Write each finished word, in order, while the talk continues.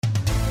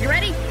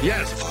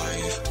Yes.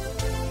 5,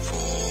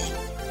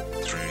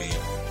 4, 3,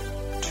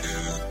 2,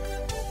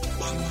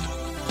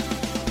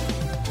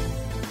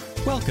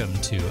 1. Welcome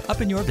to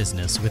Up in Your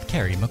Business with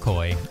Carrie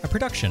McCoy, a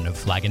production of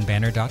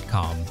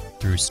flagandbanner.com.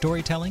 Through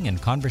storytelling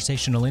and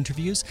conversational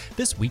interviews,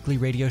 this weekly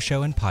radio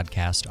show and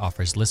podcast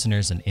offers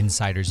listeners an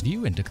insider's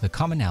view into the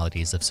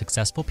commonalities of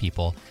successful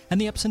people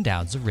and the ups and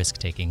downs of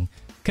risk-taking.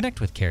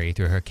 Connect with Carrie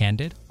through her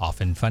candid,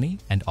 often funny,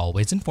 and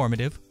always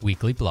informative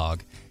weekly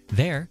blog.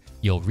 There,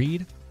 you'll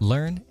read,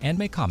 learn, and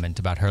may comment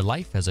about her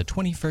life as a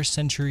 21st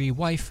century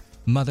wife,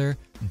 mother,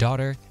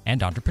 daughter,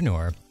 and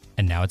entrepreneur.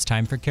 And now it's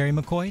time for Carrie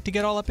McCoy to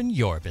get all up in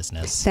your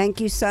business. Thank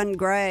you, Son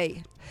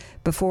Gray.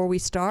 Before we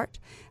start,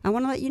 I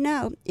want to let you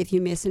know, if you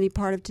miss any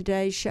part of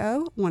today's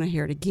show, want to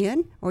hear it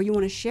again, or you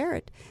want to share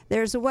it,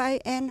 there's a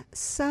way, and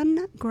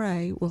Son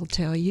Gray will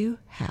tell you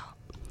how.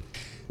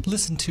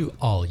 Listen to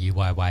all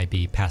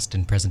UYYB past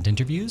and present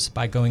interviews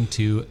by going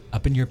to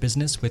Up in Your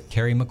Business with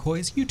Carrie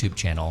McCoy's YouTube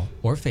channel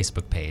or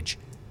Facebook page,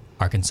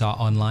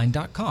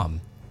 arkansasonline.com,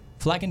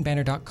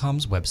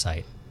 flagandbanner.com's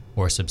website,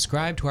 or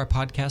subscribe to our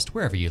podcast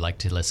wherever you like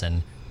to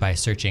listen by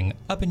searching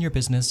Up in Your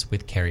Business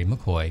with Carrie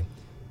McCoy.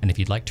 And if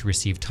you'd like to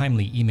receive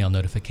timely email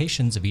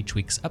notifications of each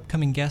week's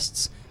upcoming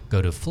guests,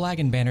 go to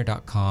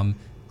flagandbanner.com,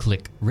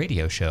 click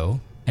Radio Show,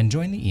 and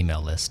join the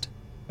email list.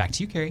 Back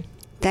to you, Carrie.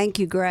 Thank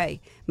you,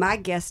 Gray. My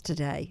guest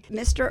today,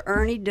 Mr.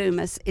 Ernie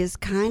Dumas, is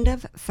kind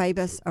of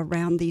famous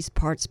around these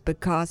parts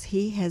because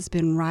he has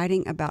been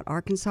writing about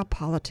Arkansas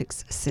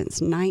politics since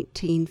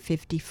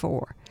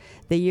 1954,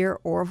 the year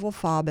Orville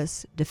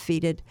Faubus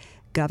defeated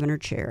Governor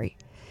Cherry.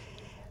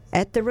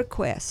 At the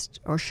request,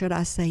 or should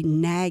I say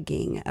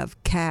nagging,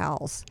 of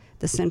CALS,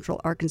 the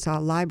Central Arkansas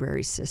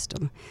Library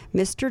System,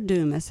 Mr.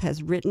 Dumas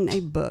has written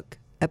a book,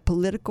 a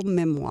political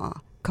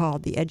memoir,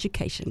 called The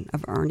Education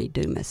of Ernie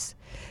Dumas.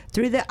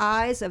 Through the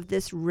eyes of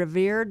this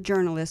revered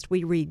journalist,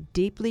 we read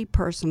deeply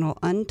personal,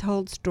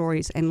 untold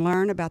stories and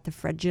learn about the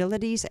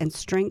fragilities and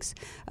strengths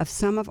of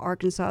some of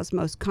Arkansas's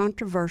most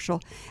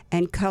controversial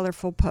and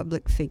colorful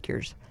public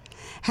figures.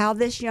 How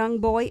this young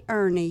boy,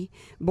 Ernie,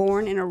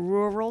 born in a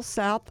rural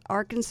South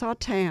Arkansas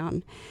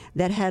town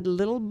that had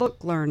little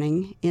book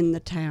learning in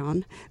the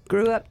town,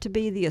 grew up to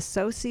be the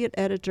associate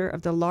editor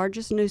of the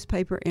largest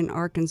newspaper in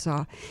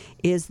Arkansas,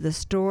 is the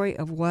story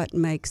of what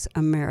makes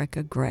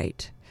America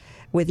great.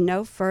 With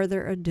no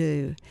further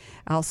ado,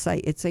 I'll say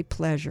it's a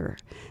pleasure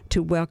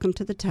to welcome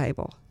to the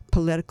table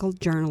political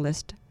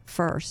journalist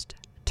first,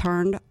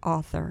 turned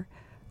author,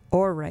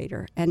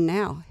 orator, and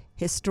now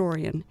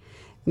historian,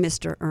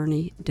 Mr.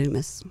 Ernie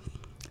Dumas.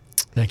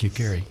 Thank you,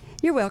 Carrie.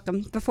 You're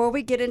welcome. Before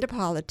we get into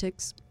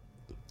politics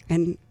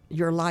and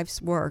your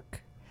life's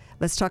work,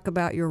 let's talk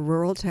about your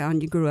rural town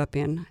you grew up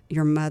in,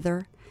 your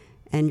mother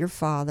and your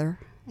father.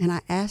 And I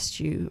asked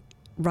you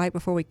right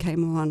before we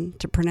came on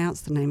to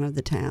pronounce the name of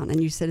the town,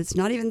 and you said it's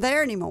not even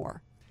there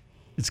anymore.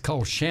 It's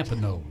called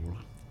Champenolle,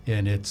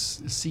 and it's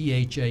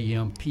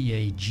Champagnolle.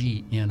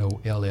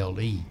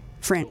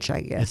 French, I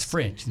guess. It's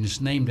French, and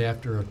it's named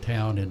after a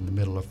town in the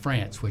middle of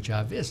France, which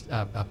I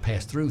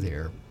passed through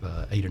there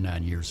 8 or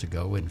 9 years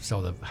ago and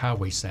saw the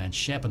highway sign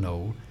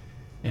Champenolle,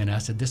 and I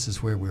said, this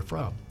is where we're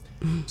from.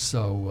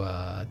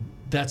 So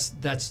that's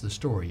the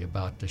story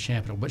about the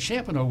Champenolle. But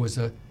Champenolle was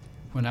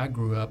when I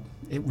grew up,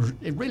 it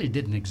really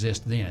didn't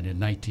exist then.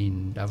 I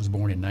was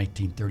born in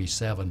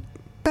 1937.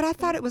 But I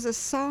thought it was a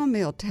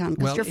sawmill town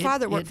because your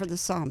father worked for the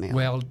sawmill.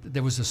 Well,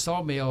 there was a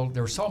sawmill.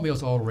 There were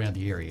sawmills all around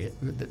the area.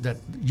 That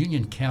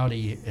Union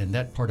County and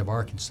that part of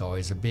Arkansas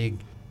is a big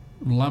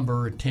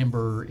lumber and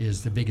timber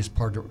is the biggest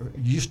part.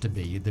 Used to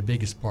be the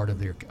biggest part of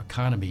their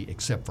economy,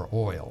 except for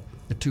oil.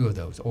 The two of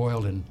those,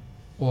 oil and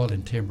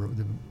timber,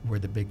 were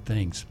the big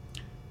things.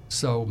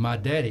 So my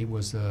daddy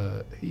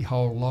he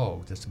hauled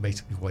logs. That's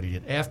basically what he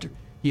did. After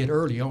he had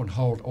early on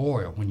hauled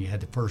oil when you had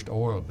the first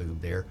oil boom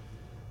there.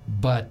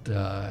 But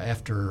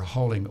after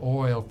hauling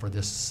oil for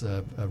this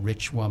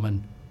rich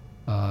woman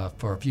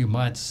for a few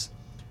months,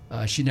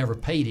 she never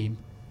paid him.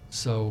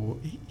 So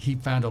he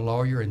found a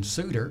lawyer and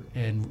sued her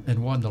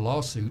and won the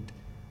lawsuit.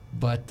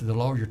 But the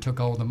lawyer took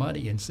all the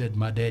money and said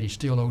my daddy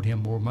still owed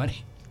him more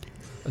money.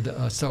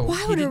 So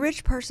why would a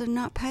rich person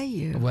not pay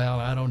you? Well,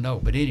 I don't know.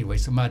 But anyway,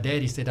 so my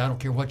daddy said, I don't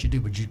care what you do,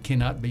 but you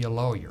cannot be a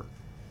lawyer.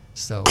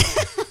 So...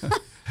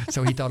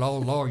 So he thought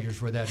all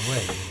lawyers were that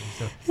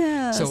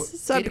way. So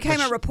it became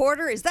a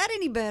reporter. Is that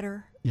any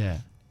better? Yeah.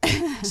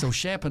 So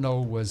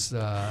Champenolle was,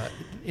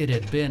 it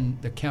had been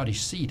the county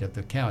seat of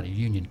the county,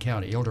 Union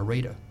County. El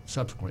Dorado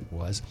subsequently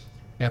was,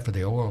 after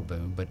the oil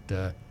boom.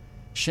 But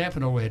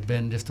Champenolle had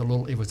been just a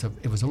little, it was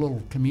a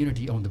little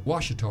community on the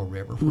Ouachita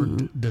River where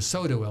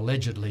DeSoto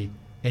allegedly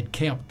had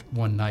camped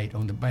one night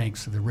on the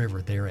banks of the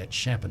river there at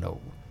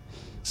Champenolle.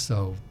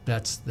 So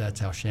that's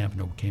how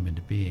Champenolle came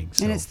into being.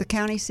 So, and it's the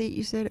county seat,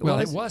 you said it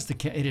was? Well,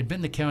 it had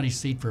been the county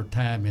seat for a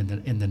time in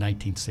the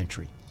 19th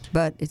century.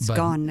 But it's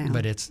gone now.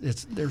 But it's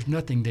there's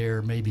nothing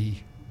there.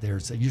 Maybe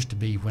it used to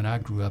be when I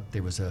grew up.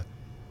 There was a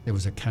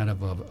kind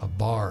of a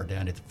bar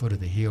down at the foot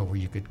of the hill where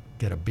you could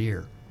get a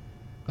beer.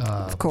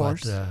 Of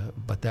course.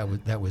 But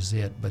that was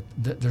it. But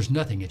there's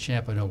nothing at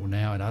Champanola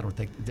now, and I don't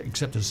think,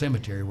 except the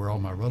cemetery where all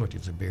my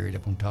relatives are buried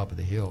up on top of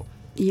the hill.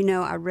 You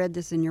know, I read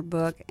this in your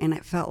book, and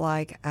it felt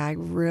like I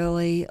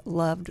really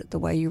loved the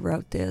way you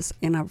wrote this,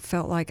 and I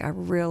felt like I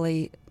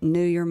really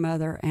knew your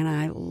mother, and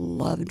I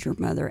loved your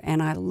mother,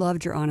 and I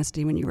loved your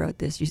honesty when you wrote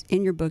this.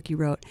 In your book, you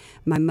wrote,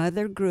 "My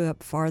mother grew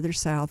up farther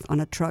south on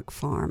a truck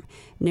farm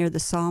near the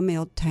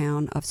sawmill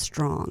town of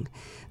Strong.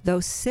 Though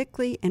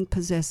sickly and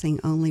possessing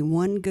only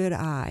one good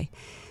eye,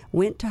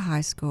 went to high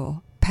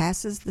school,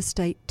 passes the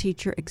state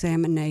teacher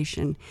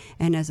examination,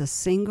 and as a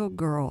single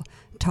girl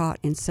taught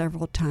in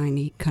several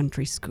tiny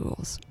country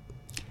schools."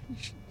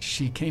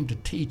 She came to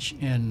teach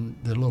in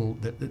the little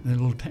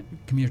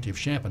community of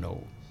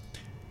Champanola,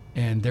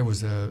 and there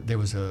was a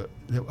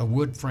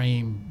wood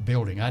frame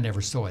building. I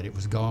never saw it; it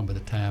was gone by the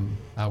time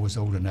I was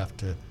old enough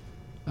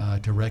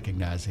to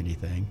recognize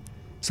anything.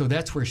 So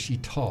that's where she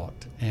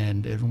taught,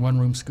 and in a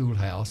one-room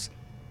schoolhouse.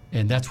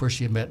 And that's where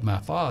she had met my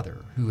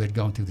father, who had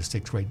gone through the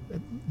 6th grade.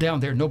 Down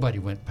there, nobody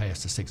went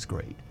past the 6th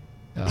grade.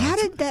 How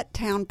did that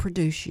town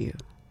produce you?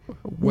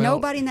 Well,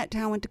 nobody in that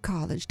town went to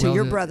college till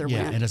your brother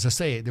yeah, went. and as I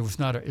say, it was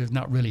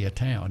not really a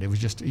town. It was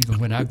just, even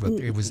when I grew up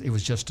there, it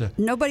was just a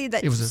nobody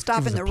that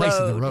stopped in the place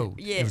road. in the road.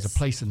 Yes. It was a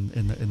place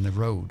in the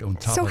road on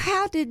top. So of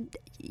how did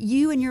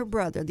you and your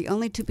brother, the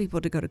only two people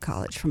to go to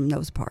college from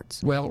those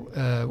parts? Well,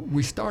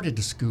 we started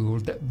the school,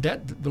 the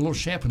little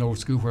Champanola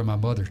school where my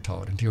mother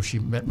taught until she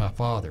met my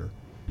father.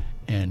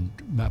 And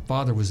my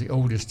father was the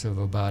oldest of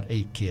about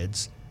 8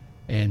 kids,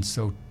 and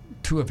so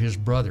 2 of his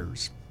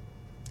brothers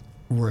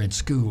were in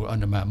school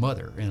under my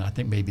mother, and I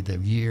think maybe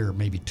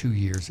 2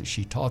 years that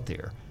she taught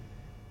there.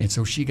 And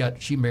so she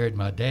married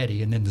my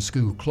daddy, and then the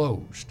school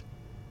closed.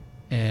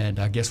 And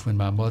I guess when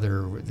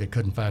they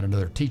couldn't find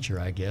another teacher,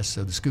 I guess,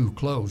 so the school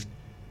closed.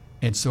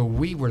 And so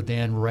we were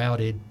then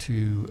routed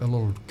to a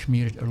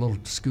little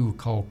school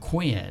called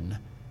Quinn,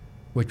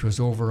 which was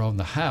over on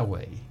the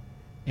highway.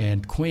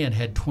 And Quinn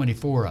had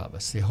 24 of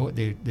us.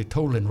 The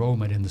total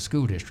enrollment in the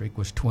school district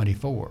was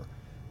 24.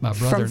 My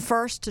brother, from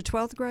 1st to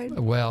 12th grade?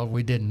 Well,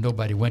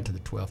 nobody went to the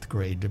 12th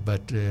grade,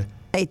 but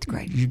 8th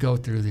grade. You go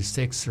through the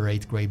 6th or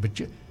 8th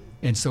grade,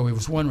 and so it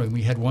was one room.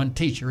 We had one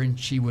teacher, and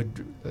she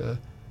would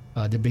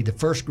there'd be the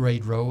 1st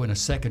grade row and a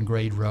 2nd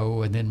grade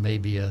row, and then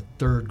maybe a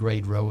 3rd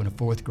grade row and a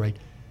 4th grade,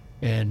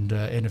 and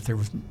if there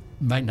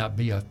might not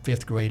be a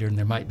 5th grader, and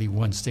there might be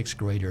one 6th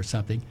grader or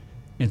something,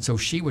 and so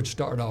she would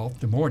start off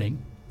the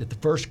morning at the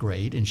 1st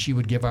grade, and she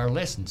would give our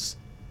lessons.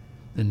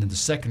 And in the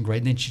 2nd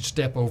grade, then she'd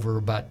step over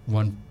about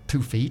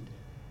 1-2 feet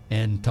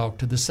and talk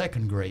to the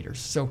 2nd graders.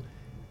 So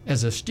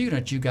as a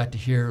student, you got to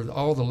hear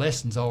all the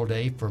lessons all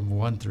day from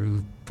 1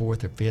 through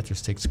 4th or 5th or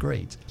 6th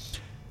grades.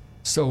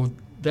 So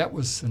that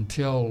was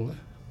until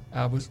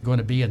I was going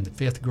to be in the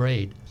 5th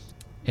grade.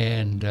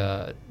 And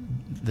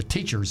the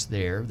teachers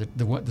there,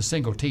 the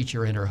single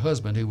teacher and her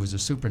husband, who was a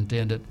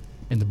superintendent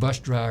and the bus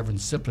driver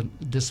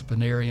and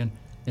disciplinarian,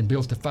 and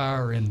built a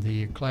fire in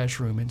the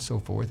classroom and so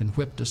forth, and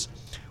whipped us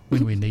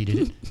when we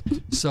needed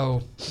it.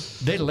 So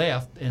they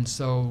left, and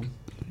so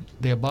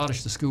they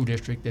abolished the school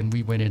district, and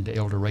we went into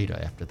El Dorado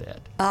after that.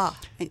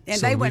 And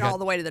so they went all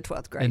the way to the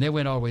 12th grade. And they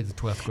went all the way to the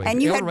 12th grade.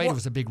 And El Dorado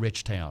was a big,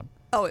 rich town.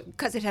 Oh,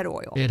 because it had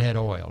oil. It had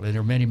oil, and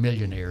there were many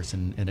millionaires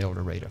in El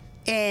Dorado.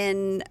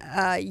 And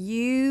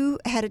you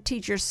had a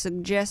teacher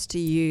suggest to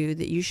you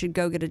that you should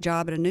go get a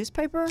job at a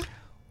newspaper?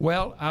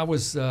 Well, I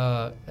was,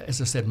 as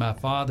I said, my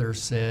father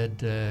said,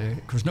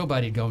 because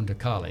nobody had gone to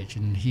college,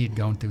 and he had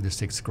gone through the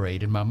 6th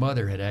grade, and my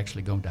mother had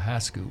actually gone to high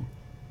school.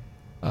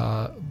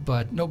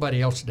 But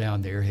nobody else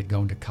down there had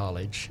gone to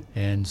college,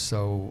 and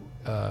so,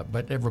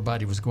 but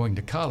everybody was going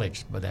to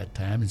college by that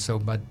time, and so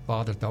my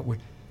father thought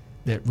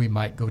that we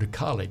might go to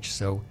college.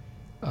 So,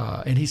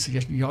 and he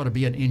suggested you ought to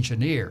be an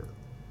engineer,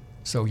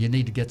 so you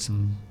need to get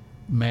some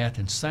math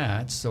and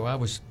science.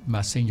 So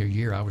my senior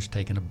year, I was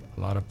taking a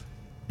lot of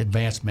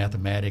advanced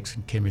mathematics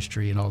and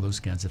chemistry and all those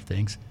kinds of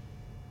things.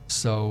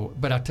 So,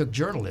 but I took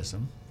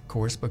journalism, of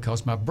course,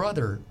 because my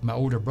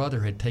older brother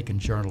had taken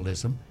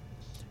journalism,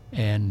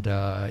 and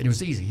it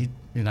was easy.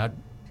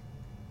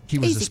 He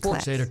was the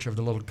sports editor of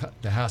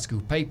the high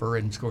school paper,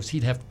 and of course he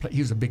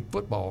was a big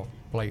football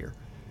player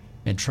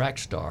and track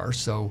star.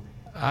 So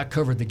I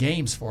covered the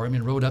games for him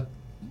and wrote up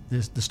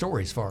the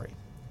stories for him,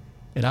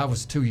 and I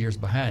was 2 years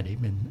behind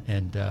him,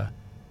 and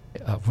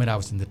when I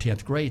was in the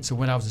 10th grade. So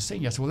when I was a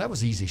senior, I said, well, that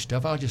was easy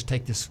stuff. I'll just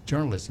take this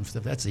journalism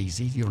stuff. That's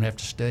easy. You don't have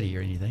to study or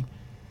anything.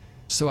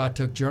 So I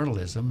took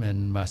journalism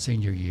in my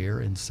senior year,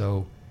 and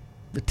so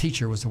the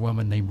teacher was a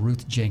woman named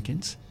Ruth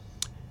Jenkins,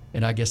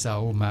 and I guess I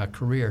owe my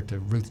career to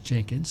Ruth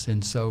Jenkins.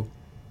 And so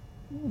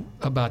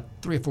about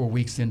 3 or 4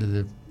 weeks into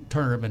the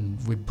term,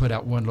 and we put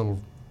out one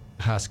little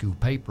high school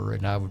paper,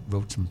 and I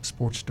wrote some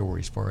sports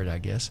stories for it, I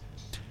guess.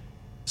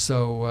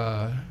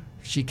 So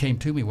she came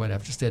to me one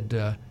after,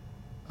 said,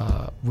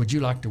 would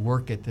you like to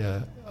work at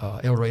the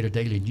El Dorado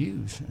Daily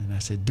News? And I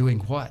said, doing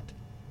what?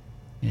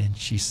 And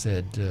she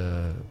said,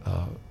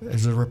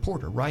 as a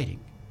reporter, writing.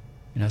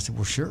 And I said,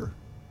 well, sure.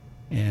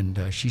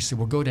 And she said,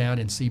 "Well, go down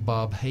and see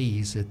Bob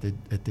Hayes at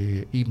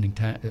the Evening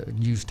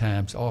News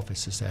Times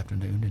office this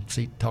afternoon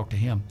and talk to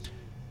him."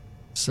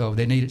 So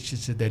she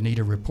said they need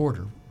a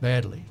reporter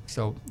badly.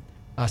 So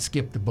I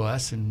skipped the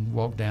bus and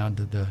walked down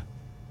to the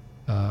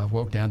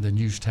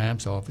News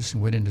Times office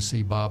and went in to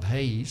see Bob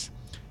Hayes,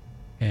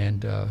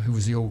 and who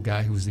was the old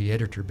guy who was the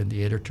editor, been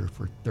the editor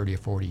for 30 or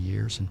 40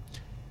 years. And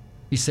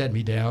he sat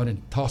me down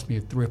and tossed me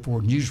 3 or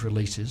 4 news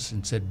releases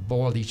and said,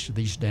 boil each of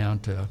these down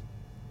to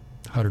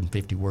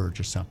 150 words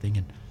or something.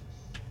 And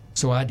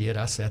so I did.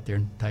 I sat there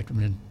and typed them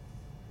and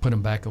put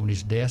them back on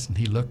his desk, and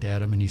he looked at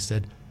them and he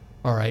said,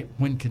 "All right,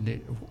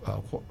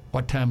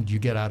 what time do you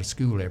get out of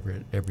school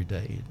every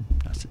day?"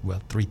 And I said,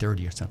 "Well,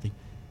 3:30 or something."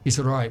 He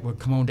said, "All right, well,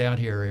 come on down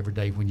here every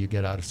day when you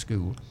get out of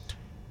school."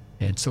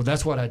 And so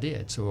that's what I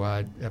did. So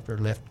after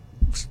I left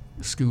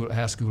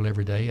high school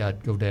every day,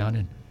 I'd go down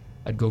and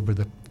I'd go to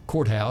the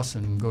courthouse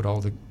and go to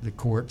all the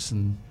courts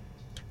and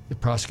the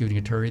prosecuting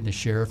attorney and the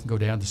sheriff, and go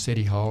down to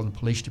City Hall and the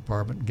police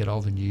department and get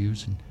all the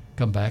news and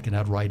come back, and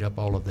I'd write up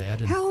all of that.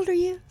 And How old are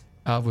you?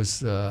 I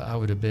was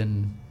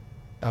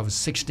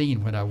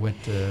 16 when I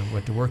went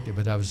to work there,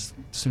 but I was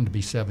soon to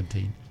be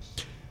 17.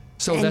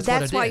 So And that's what I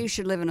that's did. why you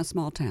should live in a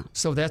small town.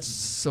 So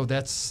that's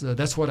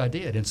what I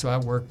did. And so I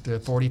worked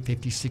 40,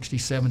 50, 60,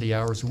 70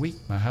 hours a week.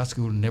 My high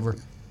school never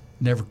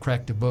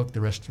cracked a book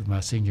the rest of my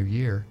senior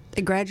year.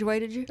 They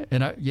graduated you?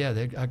 And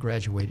I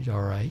graduated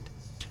all right.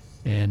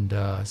 And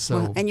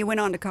And you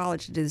went on to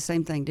college to do the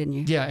same thing, didn't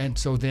you? yeah, and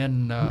so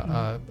then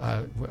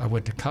I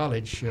went to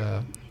college.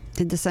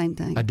 Did the same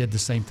thing. I did the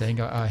same thing.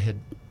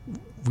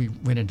 We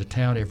went into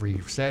town every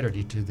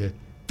Saturday to the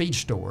feed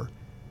store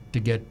to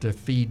get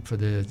feed for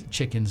the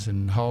chickens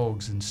and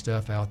hogs and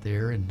stuff out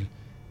there, and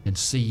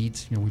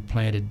seeds. You know,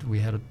 we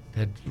had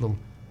a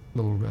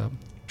little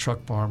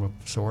truck farm of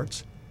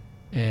sorts,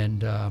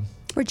 and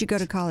Where'd you go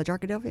to college,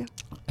 Arkadelphia?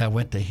 I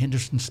went to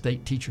Henderson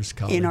State Teachers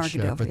College In for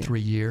Arkadelphia. 3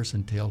 years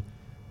until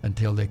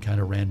they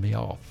kind of ran me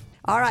off.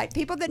 All right,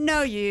 people that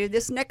know you,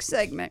 this next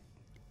segment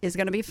is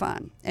going to be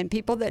fun. And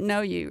people that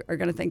know you are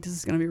going to think this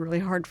is going to be really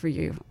hard for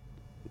you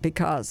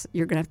because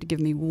you're going to have to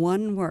give me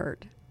one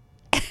word.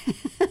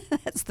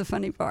 That's the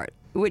funny part,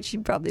 which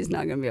you probably is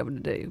not going to be able to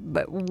do.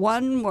 But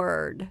one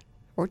word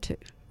or two,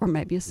 or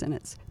maybe a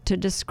sentence, to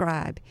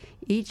describe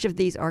each of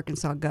these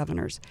Arkansas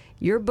governors.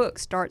 Your book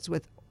starts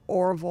with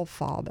Orval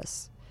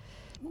Faubus.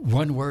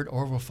 One word,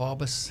 Orval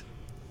Faubus.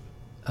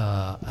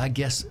 I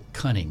guess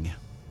cunning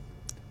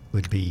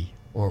would be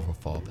Orval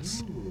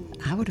Faubus.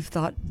 I would have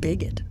thought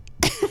bigot.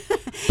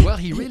 Well,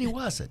 he really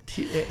wasn't.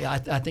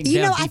 I think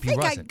You down know, I deep he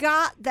think I wasn't.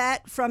 got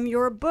that from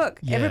your book.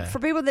 Yeah. For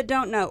people that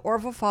don't know,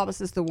 Orval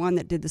Faubus is the one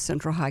that did the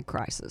Central High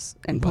crisis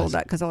and pulled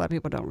that, because a lot of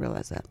people don't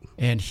realize that.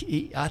 And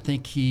I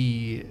think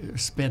he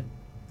spent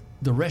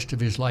the rest of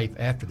his life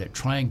after that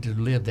trying to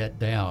live that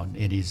down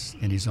in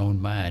his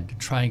own mind,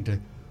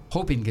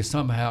 hoping that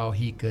somehow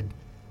he could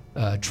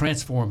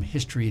transform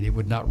history that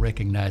would not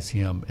recognize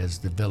him as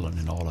the villain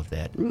and all of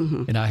that.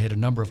 Mm-hmm. And I had a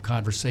number of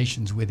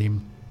conversations with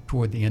him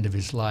toward the end of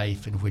his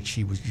life in which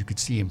you could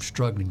see him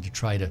struggling to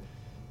try to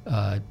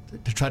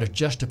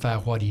justify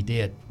what he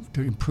did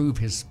to improve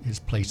his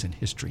place in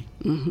history.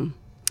 Mm-hmm.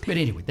 But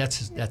anyway,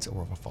 that's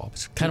Orval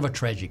Faubus, kind of a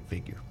tragic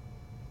figure.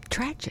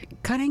 Tragic,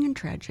 cunning and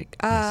tragic.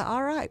 Yes.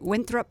 All right,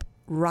 Winthrop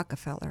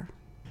Rockefeller.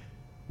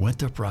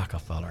 Winthrop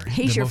Rockefeller.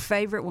 He's your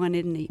favorite one,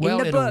 isn't he? Well,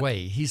 in the in book, a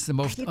way, he's the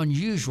most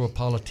unusual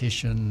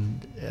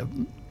politician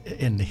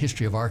in the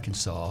history of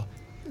Arkansas,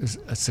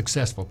 a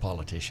successful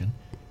politician.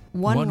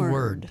 One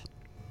word.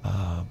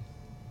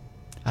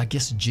 I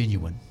guess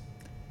genuine.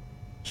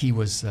 He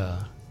was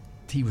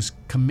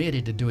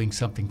committed to doing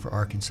something for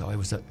Arkansas.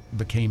 It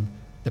became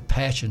the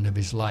passion of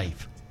his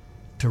life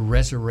to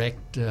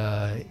resurrect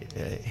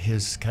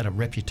his kind of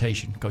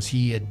reputation, because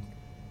he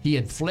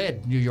had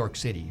fled New York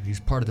City. He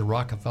was part of the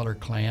Rockefeller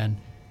clan.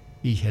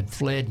 He had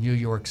fled New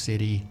York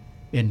City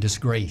in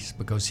disgrace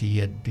because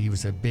he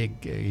was a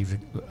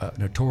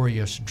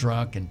notorious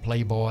drunk and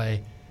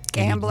playboy,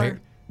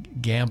 Gambler.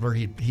 Gambler.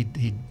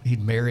 He'd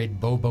married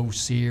Bobo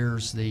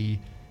Sears, the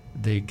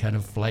kind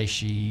of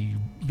flashy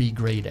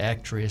B-grade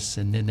actress,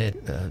 and then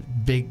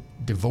that big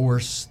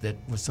divorce that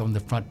was on the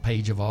front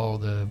page of all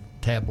the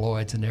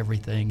tabloids and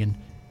everything. And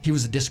he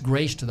was a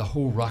disgrace to the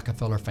whole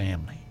Rockefeller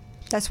family.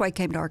 That's why he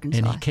came to Arkansas.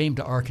 And he came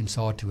to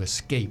Arkansas to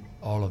escape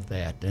all of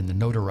that and the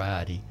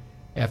notoriety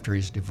after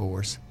his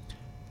divorce.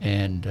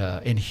 And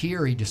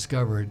here he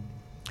discovered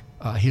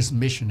his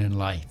mission in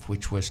life,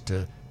 which was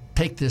to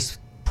take this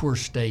poor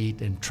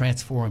state and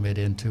transform it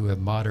into a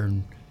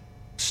modern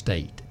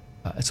state.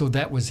 So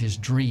that was his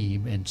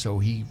dream, and so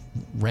he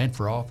ran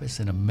for office,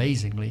 and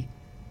amazingly,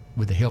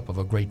 with the help of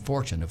a great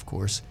fortune, of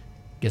course,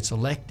 gets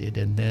elected,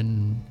 and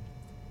then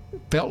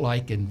felt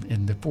like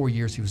in the 4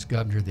 years he was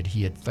governor that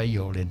he had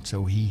failed, and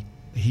so he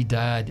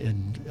died,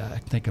 and I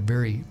think a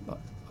very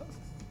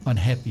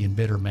unhappy and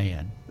bitter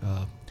man.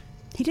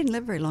 He didn't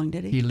live very long,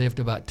 did he? He lived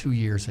about 2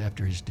 years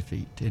after his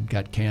defeat and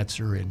got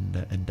cancer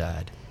and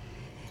died.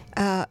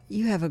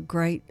 You have a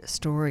great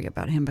story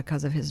about him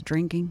because of his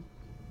drinking.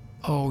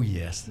 Oh,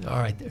 yes. All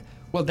right.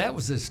 Well, that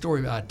was the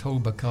story I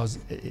told because,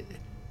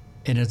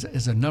 and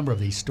as a number of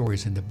these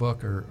stories in the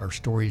book are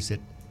stories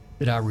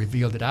that I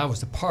revealed that I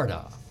was a part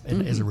of.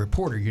 And as a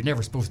reporter, you're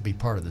never supposed to be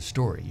part of the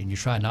story, and you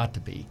try not to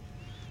be.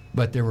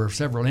 But there were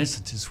several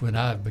instances when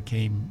I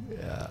became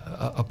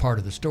a part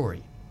of the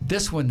story.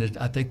 This one that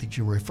I think that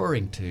you're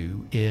referring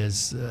to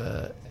is,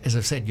 as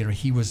I've said,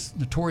 he was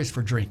notorious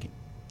for drinking.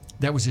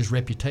 That was his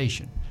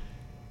reputation.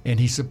 And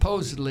he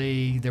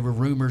supposedly, there were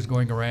rumors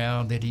going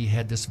around that he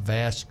had this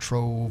vast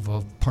trove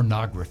of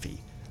pornography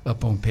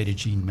up on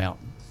Petit-Jean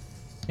Mountain.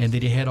 And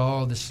that he had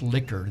all this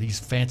liquor, these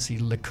fancy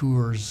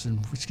liqueurs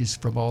and whiskeys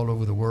from all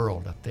over the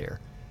world up there.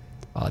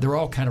 There were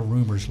all kind of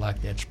rumors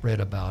like that spread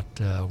about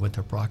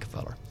Winthrop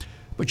Rockefeller.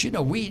 But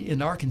we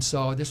in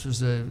Arkansas, this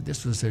was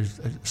a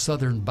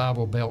southern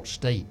Bible Belt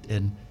state,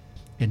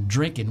 and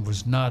drinking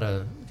was not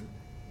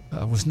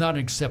an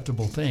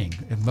acceptable thing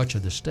in much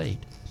of the state,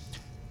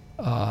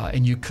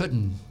 and you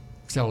couldn't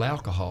sell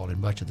alcohol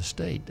in much of the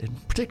state,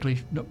 and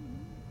particularly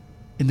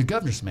in the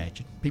governor's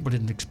mansion. People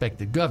didn't expect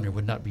the governor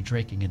would not be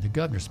drinking in the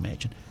governor's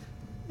mansion,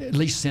 at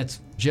least since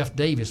Jeff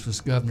Davis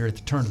was governor at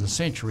the turn of the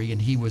century,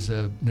 and he was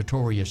a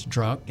notorious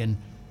drunk, and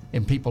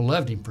people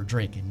loved him for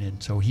drinking,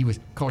 and so he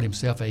called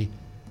himself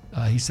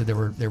he said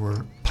there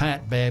were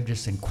pint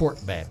Baptists and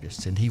quart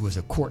Baptists, and he was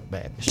a quart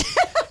Baptist,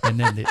 and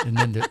then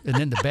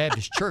the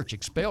Baptist church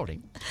expelled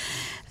him.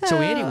 So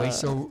anyway,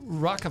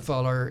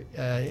 Rockefeller,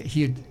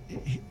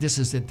 this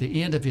is at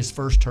the end of his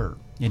first term,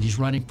 and he's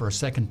running for a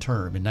second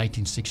term in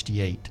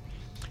 1968,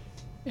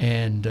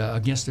 and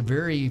against a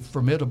very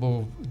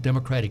formidable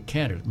Democratic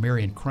candidate,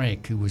 Marion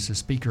Crank, who was the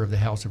Speaker of the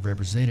House of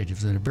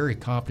Representatives and a very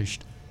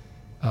accomplished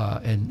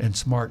and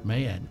smart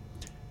man,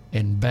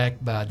 and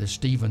backed by the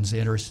Stevens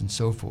interests and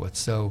so forth.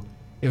 So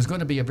it was going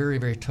to be a very,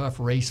 very tough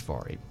race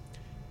for him.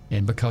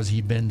 And because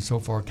he'd been so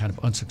far kind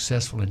of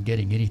unsuccessful in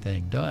getting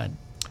anything done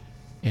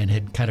and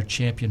had kind of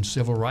championed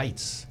civil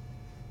rights.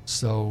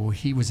 So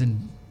he was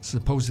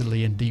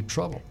supposedly in deep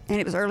trouble. And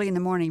it was early in the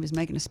morning. He was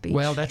making a speech.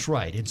 Well, that's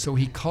right. And so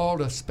he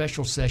called a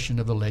special session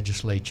of the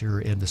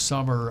legislature in the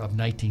summer of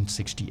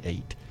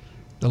 1968.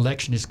 The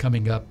election is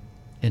coming up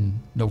in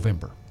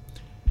November.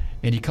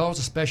 And he calls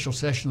a special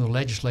session of the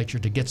legislature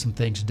to get some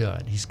things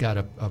done. He's got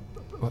a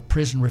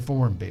prison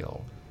reform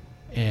bill,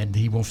 and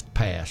he wants to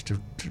pass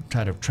to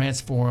try to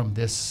transform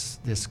this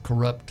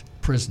corrupt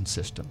prison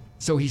system.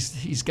 So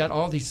he's got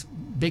all these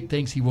big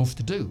things he wants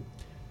to do.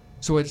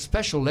 So at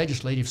special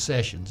legislative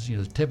sessions,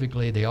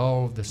 typically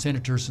the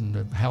senators and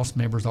the House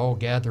members all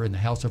gather in the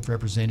House of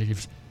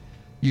Representatives,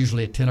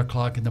 usually at 10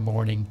 o'clock in the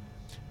morning,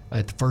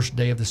 at the first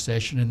day of the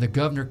session, and the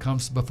governor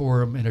comes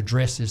before him and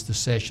addresses the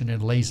session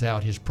and lays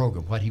out his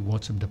program, what he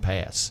wants him to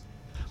pass.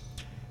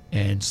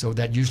 And so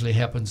that usually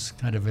happens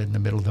kind of in the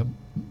middle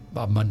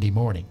of Monday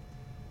morning.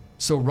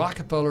 So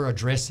Rockefeller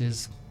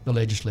addresses the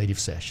legislative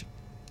session.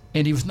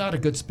 And he was not a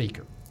good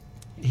speaker.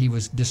 He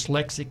was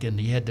dyslexic, and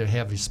he had to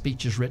have his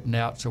speeches written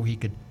out so he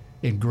could,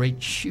 in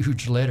great,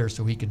 huge letters,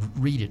 so he could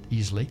read it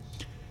easily.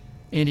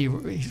 And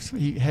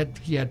he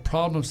had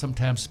problems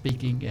sometimes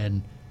speaking,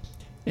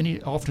 and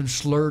he often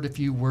slurred a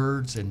few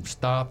words and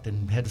stopped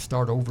and had to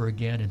start over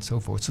again and so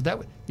forth.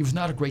 So he was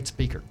not a great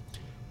speaker.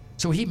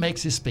 So he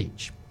makes his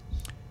speech.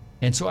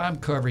 And so I'm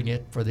covering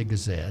it for the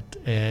Gazette.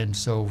 And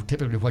so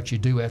typically what you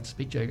do after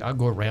speech, I'll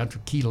go around to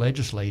key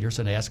legislators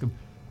and ask them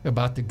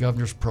about the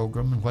governor's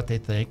program and what they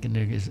think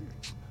and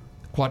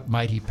what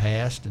might he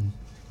pass and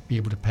be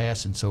able to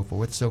pass and so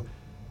forth. So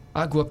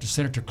I go up to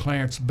Senator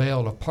Clarence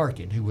Bell of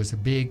Parkin, who was a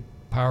big,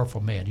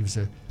 powerful man.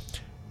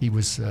 He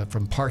was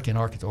from Parkin,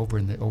 Arkansas, over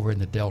in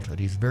the Delta.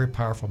 He's a very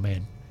powerful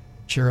man,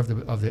 chair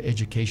of the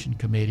Education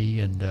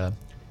Committee, and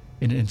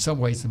in some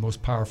ways the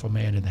most powerful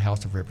man in the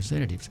House of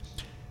Representatives.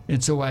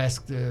 And so I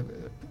asked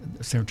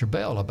Senator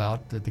Bell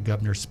about the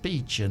governor's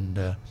speech,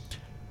 and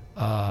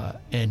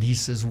he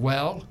says,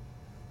 "Well,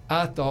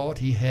 I thought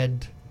he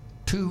had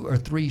 2 or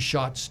 3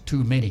 shots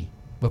too many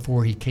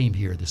before he came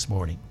here this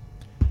morning."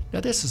 Now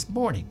this is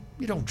morning.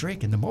 You don't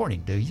drink in the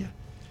morning, do you?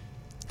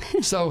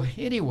 So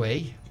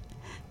anyway,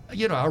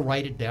 I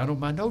write it down on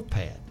my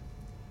notepad.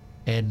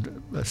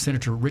 And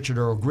Senator Richard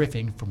Earl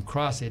Griffin from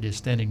Crossett is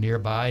standing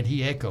nearby, and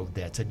he echoed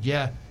that, said,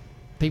 "Yeah,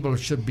 people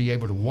should be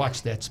able to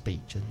watch that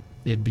speech, and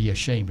they'd be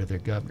ashamed of their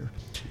governor."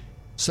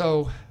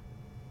 So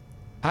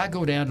I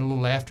go down a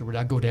little afterward,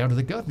 I go down to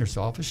the governor's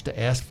office to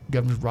ask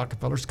Governor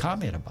Rockefeller's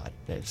comment about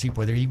it, to see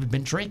whether he had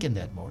been drinking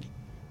that morning.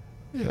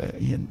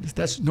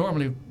 That's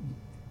normally,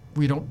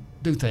 we don't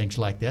do things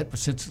like that, but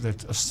since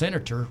a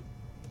senator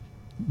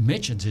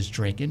mentions his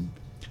drinking,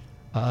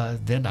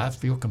 then I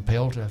feel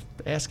compelled to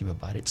ask him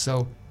about it.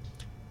 So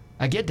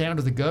I get down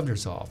to the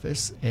governor's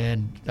office,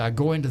 and I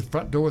go into the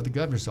front door of the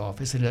governor's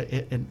office,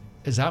 and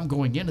as I'm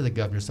going into the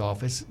governor's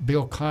office,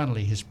 Bill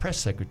Connolly, his press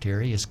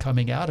secretary, is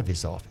coming out of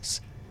his office.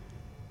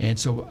 And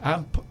so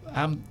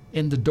I'm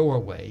in the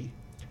doorway,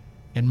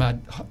 and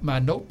my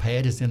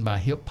notepad is in my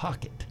hip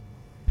pocket.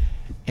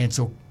 And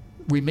so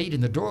we meet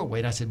in the doorway,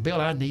 and I said,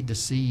 "Bill, I need to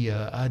see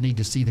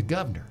the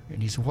governor."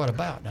 And he said, "What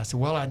about?" And I said,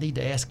 "Well, I need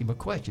to ask him a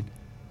question."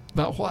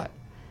 "About what?"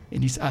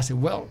 And I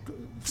said, well,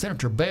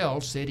 Senator Bell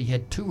said he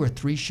had 2 or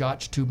 3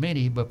 shots too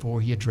many before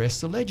he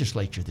addressed the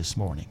legislature this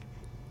morning.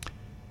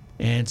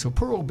 And so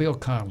poor old Bill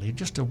Connolly,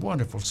 just a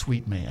wonderful,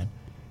 sweet man.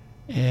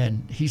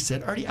 And he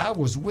said, Ernie, I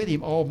was with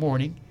him all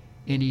morning,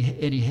 and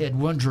he had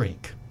 1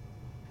 drink.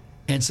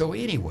 And so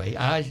anyway,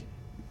 I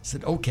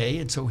said, okay.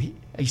 And so he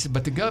said,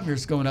 but the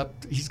governor's going up,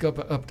 he's going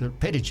up to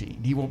Petit.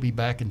 He won't be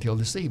back until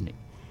this evening.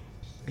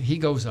 He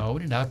goes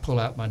on, and I pull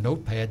out my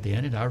notepad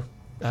then, and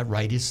I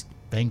write his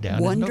thing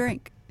down. 1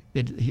 drink.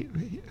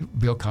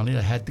 Bill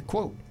Connolly had the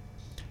quote.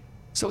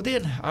 So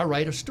then I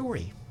write a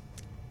story.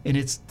 And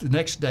it's the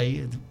next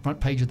day, the front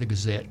page of the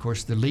Gazette. Of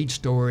course, the lead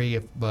story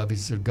above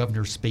is the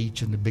governor's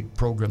speech and the big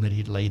program that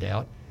he'd laid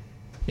out.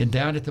 And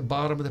down at the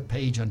bottom of the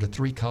page under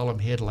 3-column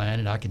headline,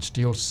 and I can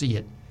still see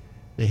it,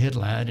 the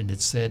headline, and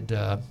it said,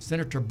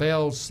 Senator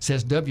Bell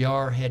says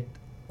WR had,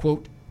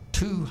 quote,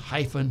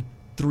 2-3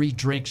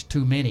 drinks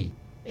too many.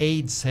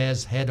 AIDS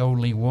has had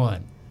only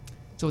 1.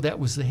 So that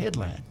was the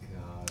headline.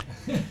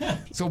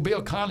 So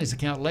Bill Connolly's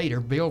account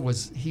later,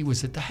 he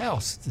was at the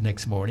house the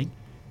next morning,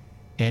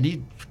 and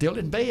he's still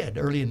in bed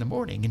early in the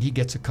morning, and he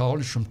gets a call.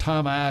 It's from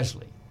Tom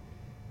Isley,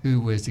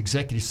 who was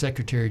executive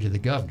secretary to the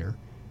governor,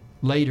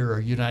 later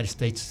a United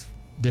States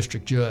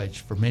district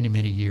judge for many,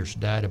 many years,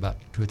 died about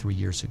 2 or 3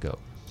 years ago,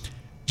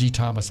 G.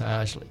 Thomas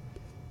Isley.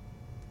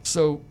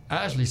 So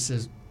Isley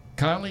says,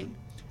 Connolly,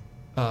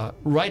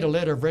 write a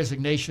letter of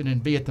resignation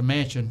and be at the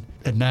mansion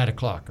at 9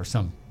 o'clock or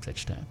some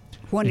such time.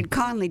 Wanted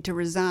Connolly to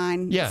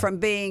resign from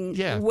being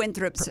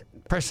Winthrop's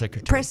press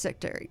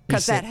secretary.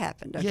 Because that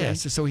happened. Okay. Yeah,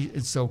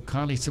 so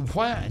Connolly said,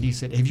 why? And he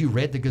said, have you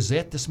read the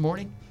Gazette this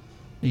morning?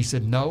 And he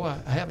said, no, I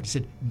haven't. He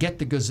said, get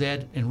the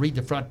Gazette and read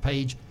the front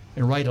page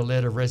and write a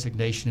letter of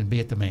resignation and be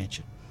at the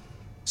mansion.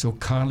 So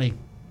Connolly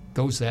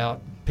goes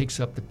out, picks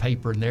up the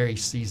paper, and there he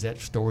sees that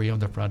story on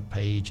the front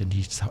page, and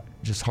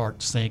his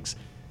heart sinks.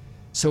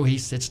 So he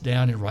sits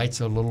down and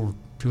writes a little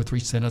 2 or 3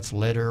 sentence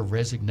letter of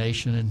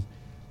resignation and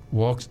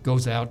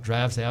goes out,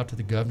 drives out to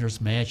the governor's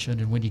mansion,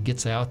 and when he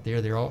gets out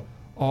there,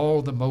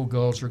 all the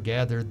moguls are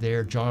gathered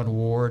there. John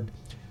Ward,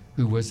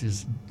 who was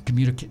his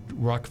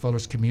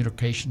Rockefeller's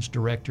communications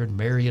director, and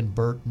Marion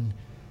Burton,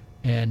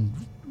 and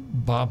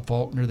Bob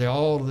Faulkner. They're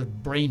all the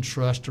brain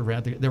trust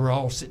around. They were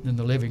all sitting in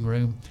the living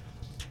room,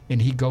 and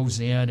he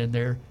goes in,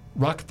 and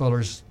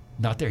Rockefeller's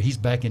not there. He's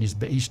back in his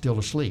bed. He's still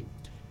asleep.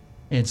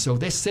 And so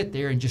they sit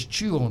there and just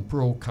chew on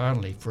poor old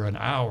Connolly for an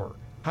hour.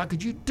 How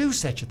could you do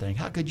such a thing?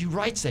 How could you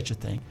write such a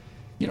thing?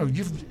 You know,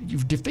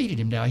 you've defeated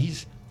him now.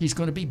 He's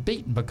going to be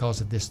beaten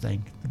because of this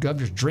thing. The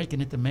governor's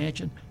drinking at the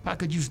mansion. How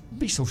could you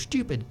be so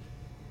stupid?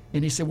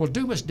 And he said, well,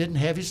 Dumas didn't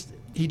have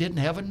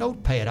a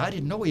notepad. I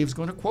didn't know he was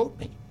going to quote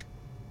me.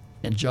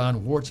 And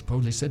John Ward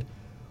supposedly said,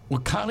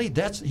 well, Connolly,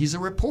 he's a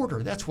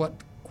reporter. That's what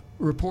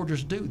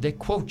reporters do. They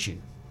quote you.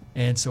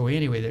 And so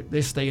anyway,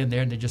 they stay in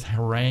there and they just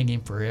harangue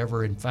him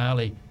forever. And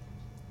finally,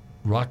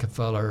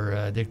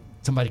 Rockefeller,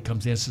 somebody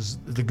comes in and says,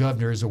 the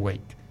governor is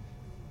awake.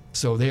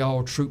 So they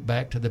all troop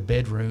back to the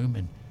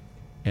bedroom,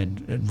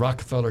 and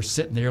Rockefeller's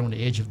sitting there on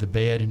the edge of the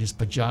bed in his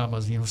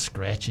pajamas,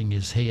 scratching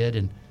his head.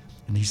 And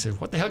he said,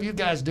 what the hell are you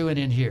guys doing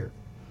in here?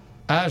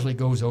 Isley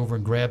goes over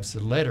and grabs the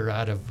letter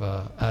out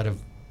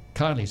of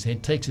Connolly's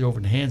hand, takes it over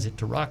and hands it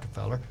to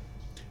Rockefeller.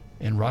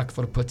 And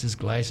Rockefeller puts his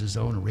glasses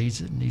on and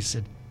reads it, and he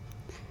said,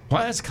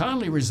 why is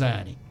Connolly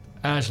resigning?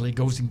 Isley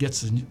goes and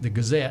gets the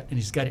Gazette, and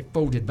he's got it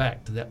folded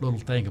back to that little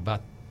thing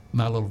about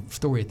my little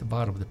story at the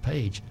bottom of the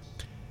page.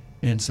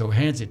 And so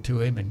hands it to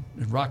him, and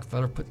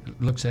Rockefeller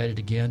looks at it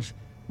again,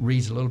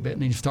 reads a little bit,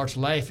 and then he starts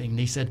laughing, and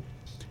he said,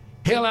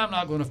 hell, I'm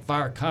not going to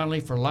fire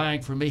Connolly for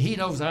lying for me. He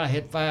knows I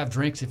had 5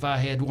 drinks if I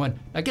had 1.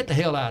 Now get the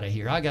hell out of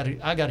here. I got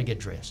to get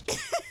dressed.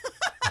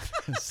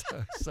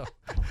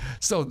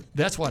 So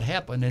that's what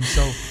happened. And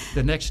so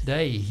the next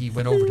day he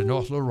went over to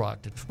North Little Rock,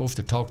 supposed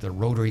to talk to the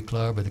Rotary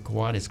Club or the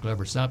Kiwanis Club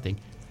or something.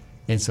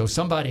 And so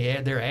somebody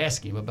there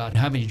asked him about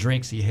how many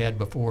drinks he had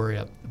before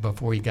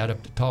he got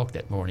up to talk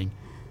that morning.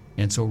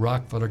 And so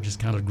Rockefeller just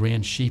kind of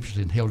grinned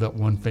sheepishly and held up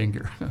one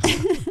finger.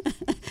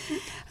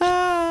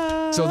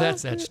 So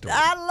that's that story.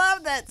 I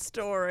love that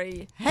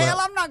story. Hell,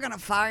 I'm not going to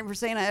fire him for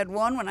saying I had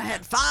 1 when I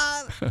had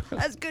 5.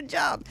 That's a good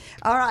job.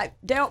 All right,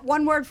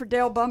 one word for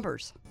Dale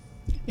Bumpers.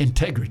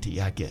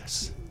 Integrity, I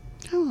guess.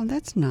 Oh,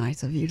 that's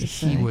nice of you to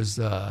say. He was,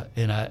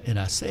 and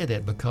I say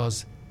that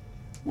because,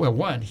 well,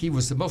 one, he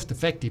was the most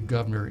effective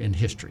governor in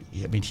history.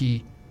 I mean,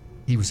 he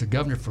was a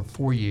governor for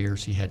 4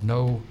 years. He had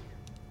no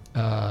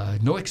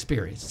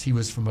experience. He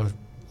was from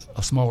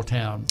a small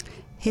town.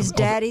 His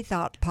daddy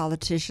thought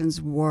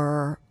politicians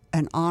were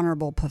an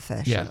honorable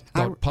profession. Yeah,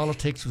 thought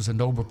politics was a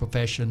noble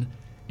profession,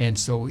 and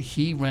so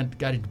he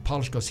got into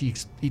politics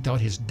because he thought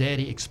his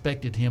daddy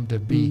expected him to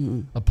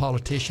be a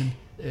politician.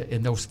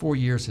 In those 4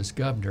 years as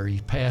governor, he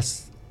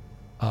passed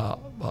a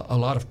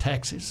lot of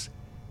taxes,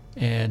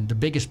 and the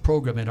biggest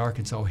program in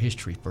Arkansas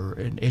history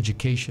in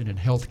education and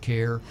health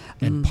care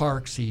and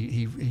parks.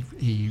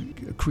 He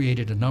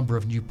created a number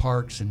of new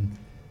parks and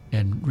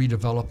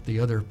redeveloped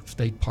the other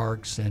state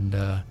parks, and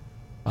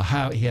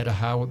he had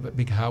a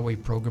big highway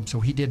program. So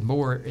he did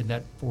more in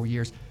that 4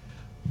 years.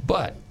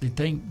 But the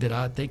thing that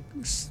I think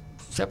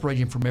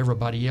separated him from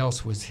everybody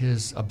else was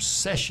his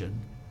obsession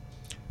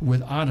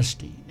with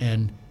honesty.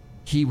 And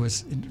he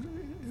was,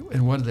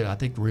 and one of the, I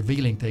think,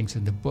 revealing things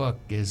in the book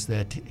is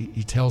that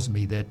he tells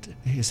me that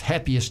his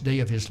happiest day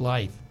of his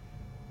life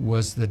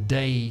was the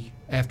day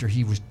after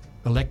he was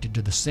elected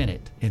to the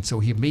Senate. And so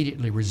he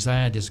immediately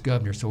resigned as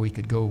governor so he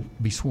could go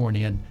be sworn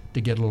in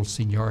to get a little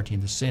seniority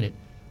in the Senate.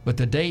 But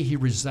the day he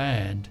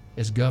resigned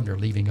as governor,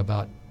 leaving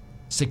about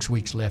 6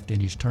 weeks left in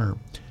his term,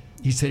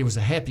 he said it was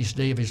the happiest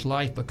day of his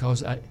life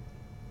because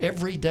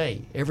every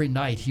day, every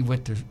night, he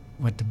went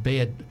to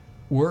bed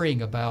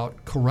worrying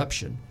about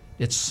corruption.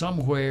 It's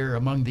somewhere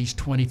among these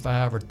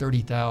 25 or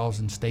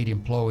 30,000 state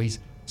employees,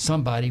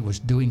 somebody was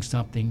doing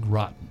something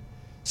rotten.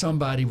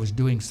 Somebody was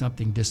doing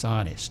something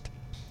dishonest.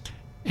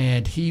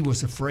 And he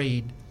was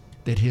afraid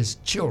that his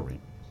children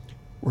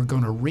were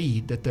going to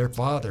read that their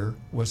father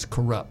was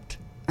corrupt.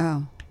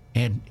 Oh.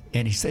 And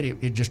he said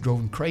it just drove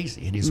him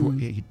crazy. And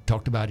he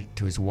talked about it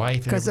to his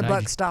wife. Because the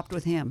buck stopped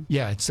with him.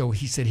 Yeah, and so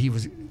he said he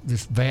was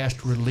this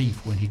vast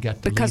relief when he got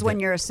to Because leave when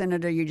it. you're a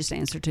senator, you just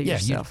answer to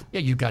yourself.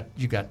 You got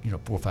 4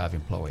 or 5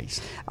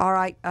 employees. All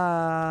right,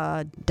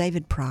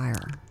 David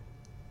Pryor.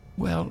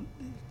 Well,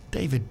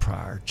 David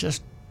Pryor,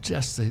 just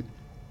the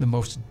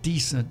most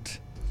decent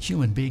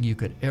human being you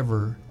could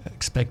ever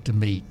expect to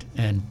meet,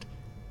 and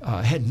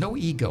had no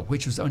ego,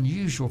 which was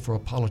unusual for a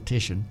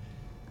politician,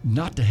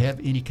 not to have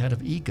any kind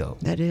of ego.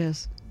 That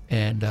is.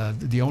 And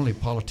the only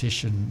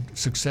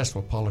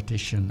successful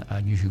politician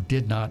I knew who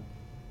did not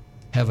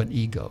have an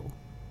ego,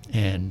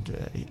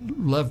 and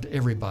loved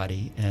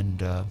everybody,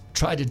 and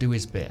tried to do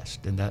his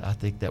best. And I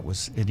think that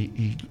was,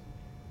 and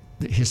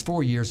his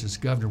 4 years as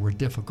governor were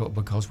difficult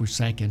because we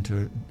sank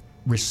into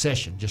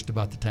recession just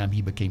about the time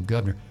he became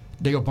governor.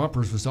 Dale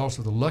Bumpers was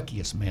also the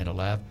luckiest man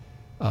alive.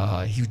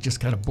 He was just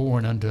kind of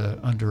born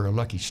under a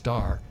lucky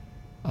star.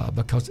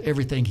 Because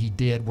everything he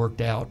did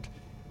worked out.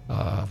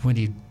 When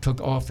he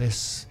took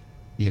office,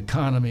 the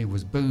economy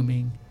was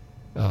booming,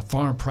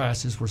 farm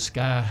prices were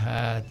sky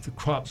high, the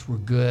crops were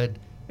good,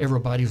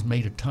 everybody was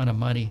made a ton of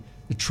money,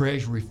 the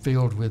treasury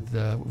filled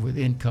with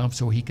income,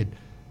 so he could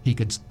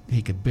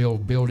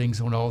build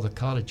buildings on all the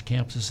college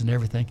campuses and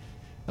everything,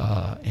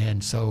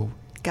 and so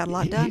got a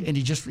lot done.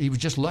 He was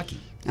just lucky.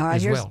 All right,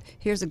 as well.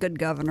 Here's a good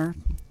governor,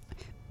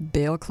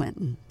 Bill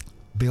Clinton.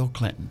 Bill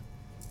Clinton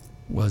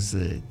was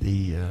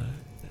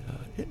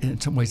in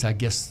some ways, I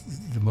guess,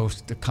 the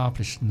most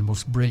accomplished and the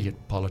most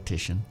brilliant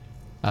politician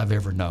I've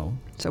ever known.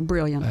 So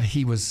brilliant.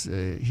 He was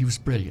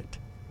brilliant,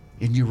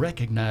 and you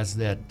recognize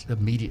that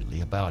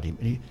immediately about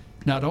him.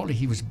 Not only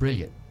he was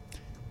brilliant,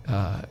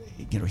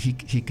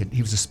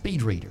 he was a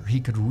speed reader. He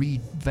could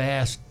read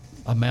vast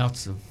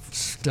amounts of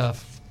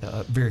stuff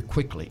very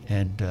quickly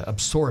and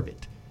absorb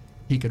it.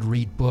 He could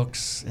read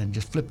books and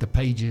just flip the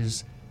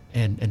pages.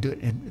 And do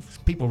it, and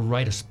people would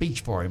write a speech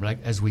for him, like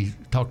as we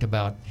talked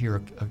about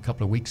here a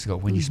couple of weeks ago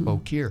when he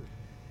spoke here.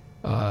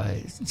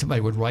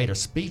 Somebody would write a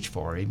speech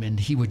for him, and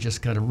he would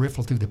just kind of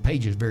riffle through the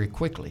pages very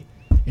quickly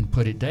and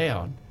put it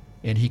down,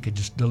 and he could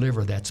just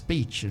deliver that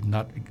speech, and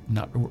not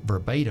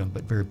verbatim,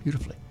 but very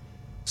beautifully.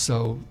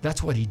 So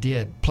that's what he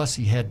did. Plus,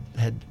 he had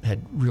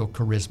real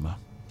charisma.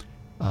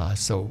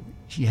 So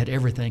he had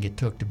everything it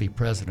took to be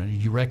president.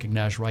 And you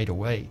recognize right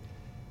away,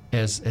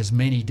 as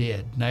many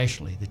did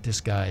nationally, that this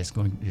guy is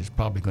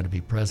probably going to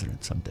be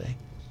president someday.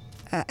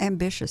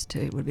 Ambitious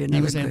too would be another.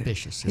 He was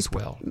ambitious as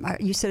well.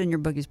 You said in your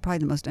book he's probably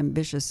the most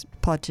ambitious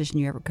politician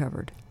you ever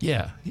covered.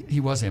 Yeah, he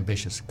was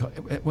ambitious.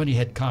 When he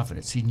had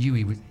confidence, he knew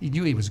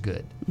he was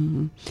good,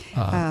 and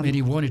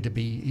he wanted to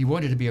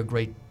be a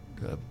great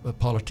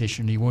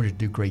politician. He wanted to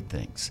do great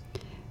things.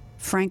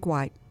 Frank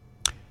White.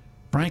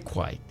 Frank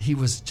White. He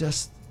was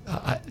just,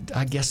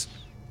 I guess,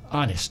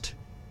 honest.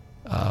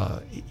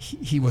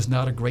 He was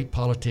not a great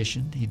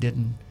politician. He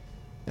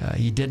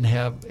didn't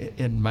have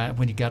in mind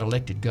when he got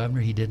elected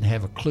governor. He didn't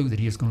have a clue that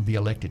he was going to be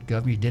elected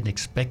governor. He didn't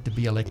expect to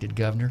be elected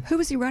governor. Who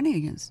was he running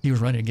against? He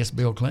was running against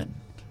Bill Clinton.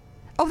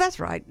 Oh, that's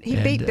right. He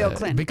beat Bill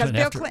Clinton because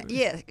Bill Clinton.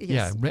 Yes.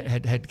 Yeah,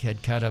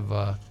 had kind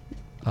of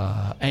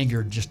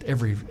angered just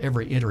every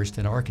interest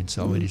in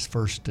Arkansas in his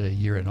first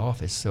year in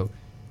office.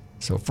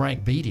 So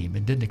Frank beat him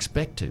and didn't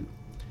expect to.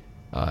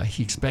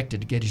 He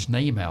expected to get his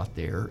name out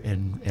there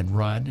and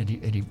run, and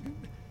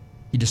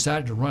he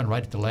decided to run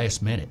right at the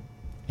last minute.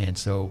 And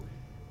so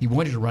he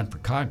wanted to run for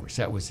Congress.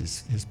 That was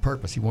his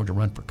purpose. He wanted to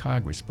run for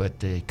Congress, but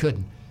he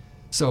couldn't.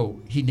 So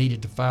he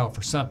needed to file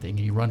for something.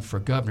 He run for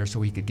governor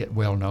so he could get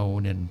well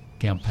known and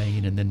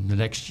campaign. And then the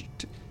next,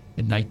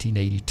 in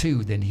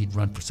 1982, then he'd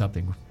run for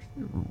something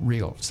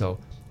real. So,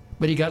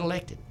 but he got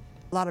elected.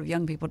 A lot of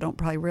young people don't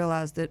probably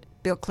realize that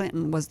Bill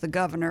Clinton was the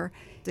governor,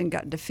 then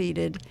got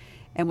defeated,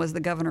 and was the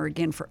governor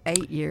again for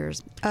 8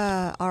 years.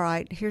 All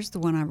right, here's the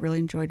one I really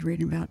enjoyed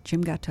reading about,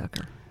 Jim Guy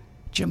Tucker.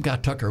 Jim Guy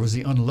Tucker was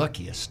the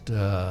unluckiest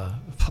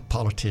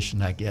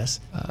politician, I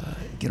guess.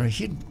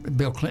 He and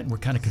Bill Clinton were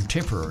kind of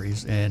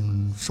contemporaries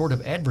and sort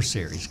of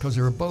adversaries because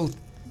they were both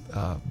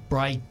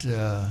bright,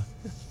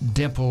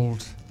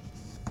 dimpled,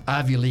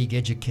 Ivy League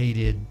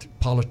educated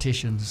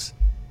politicians,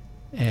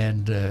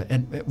 and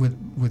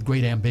with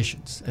great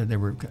ambitions, and they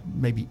were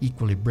maybe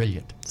equally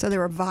brilliant. So they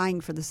were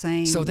vying for the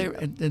same. So they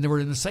were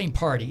in the same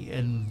party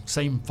and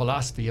same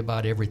philosophy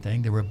about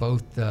everything. They were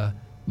both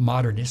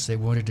modernists. They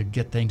wanted to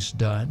get things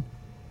done,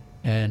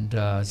 and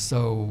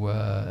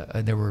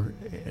they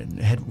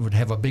would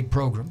have a big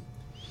program.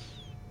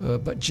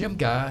 But Jim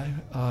Guy,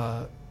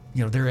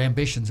 their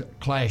ambitions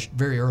clashed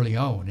very early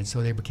on, and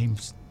so they became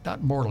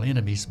not mortal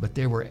enemies, but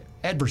they were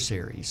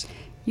adversaries.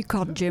 You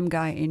called Jim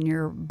Guy in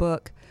your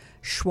book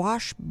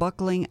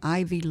swashbuckling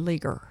Ivy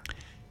Leaguer.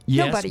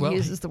 Yes, Nobody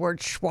uses the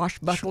word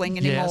swashbuckling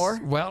anymore.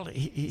 Yes, well,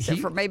 except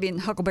for maybe in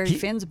Huckleberry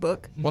Finn's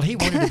book. Well, he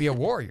wanted to be a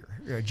warrior.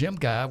 Jim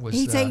Guy was.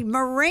 He's a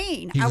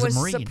Marine. I was a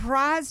Marine.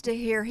 Surprised to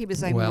hear he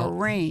was a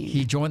Marine.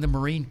 He joined the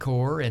Marine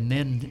Corps, and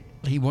then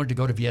he wanted to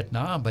go to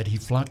Vietnam, but he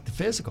flunked the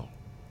physical.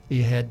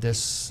 He had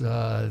this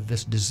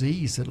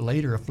disease that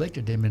later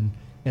afflicted him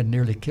and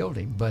nearly killed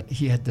him. But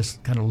he had this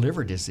kind of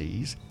liver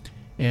disease,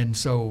 and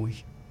so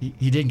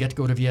he didn't get to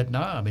go to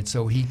Vietnam, and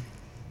so he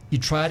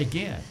tried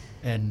again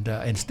and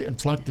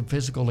flunked the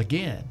physical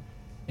again,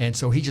 and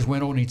so he just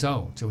went on his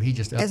own. So he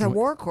just as a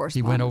war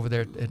correspondent, he went over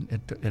there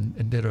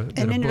and did a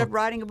ended book. up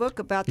writing a book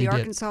about the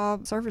Arkansas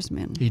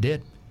servicemen. He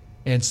did,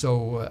 and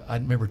so I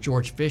remember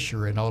George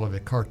Fisher and all of the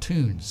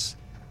cartoons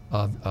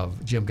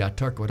of Jim Guy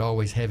Tucker would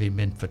always have him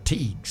in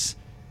fatigues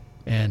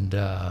and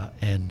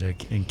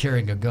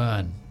carrying a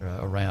gun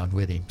around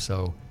with him.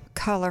 So.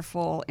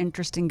 Colorful,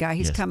 interesting guy.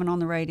 He's coming on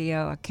the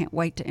radio. I can't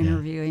wait to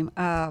interview him.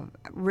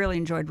 Really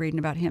enjoyed reading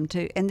about him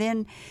too. And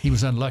then he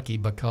was unlucky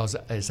because,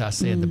 as I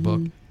say in the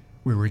book,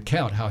 we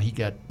recount how he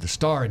got the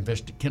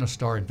Kenneth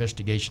Starr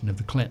investigation of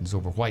the Clintons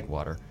over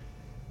Whitewater.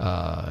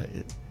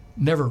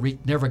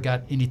 Never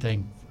got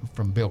anything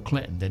from Bill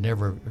Clinton. They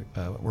never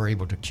were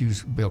able to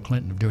accuse Bill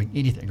Clinton of doing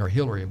anything or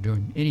Hillary of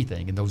doing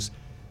anything in those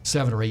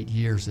 7 or 8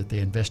 years that they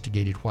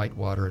investigated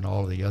Whitewater and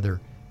all of the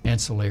other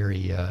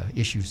ancillary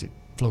issues that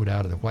flowed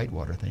out of the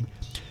Whitewater thing.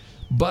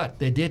 But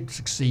they did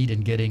succeed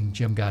in getting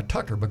Jim Guy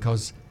Tucker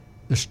because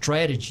the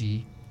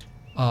strategy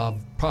of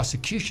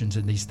prosecutions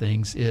in these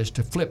things is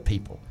to flip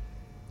people.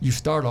 You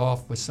start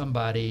off with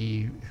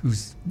somebody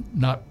who's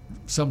not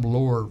some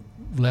lower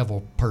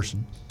level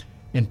person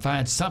and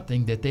find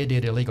something that they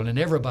did illegal, and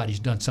everybody's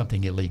done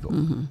something illegal.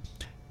 Mm-hmm.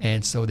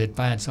 And so they'd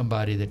find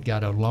somebody that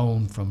got a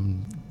loan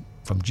from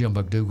Jim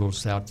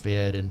McDougal's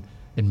outfit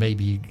and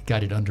maybe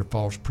got it under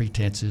false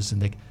pretenses,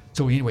 and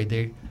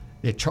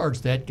they charge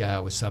that guy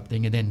with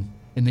something, and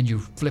then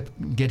you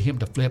get him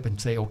to flip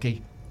and say,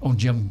 okay, on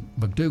Jim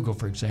McDougal,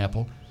 for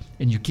example,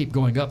 and you keep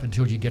going up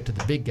until you get to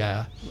the big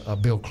guy,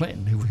 Bill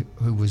Clinton,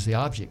 who was the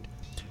object.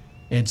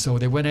 And so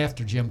they went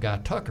after Jim Guy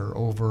Tucker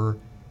over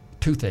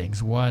 2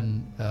 things.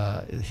 One,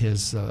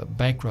 his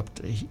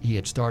bankrupt. He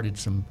had started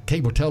some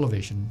cable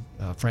television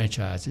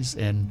franchises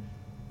and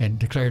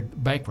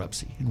declared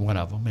bankruptcy in one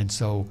of them, and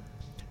so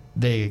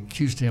they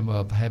accused him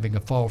of having a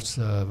false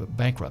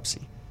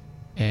bankruptcy.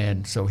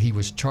 And so he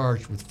was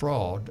charged with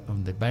fraud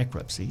on the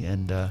bankruptcy,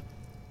 and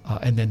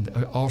then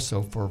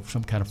also for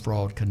some kind of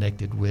fraud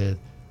connected with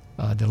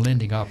the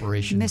lending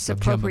operations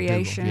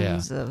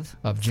misappropriations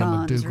of Jim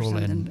McDougal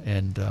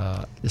and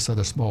this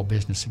other Small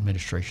Business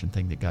Administration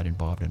thing that got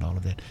involved in all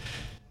of that.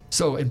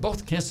 So in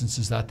both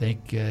instances, I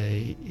think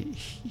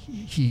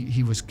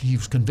he was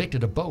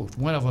convicted of both.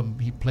 One of them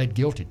he pled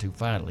guilty to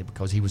finally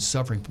because he was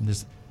suffering from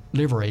this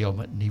liver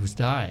ailment and he was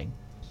dying.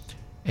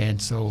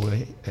 And so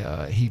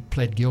he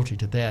pled guilty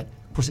to that.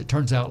 Of course, it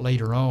turns out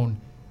later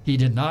on he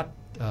did not,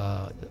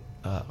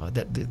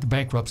 that the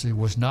bankruptcy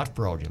was not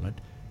fraudulent.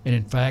 And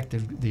in fact,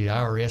 the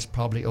IRS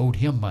probably owed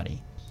him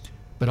money.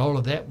 But all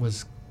of that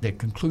they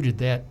concluded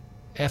that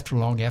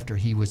long after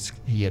he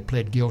had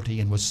pled guilty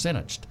and was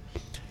sentenced.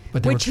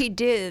 Which he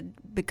did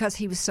because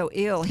he was so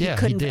ill, he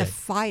couldn't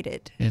fight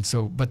it. And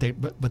so, but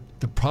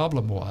the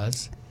problem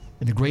was,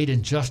 and the great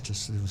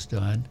injustice that was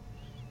done,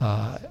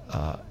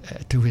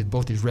 to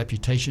both his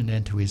reputation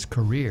and to his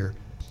career,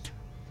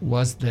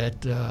 was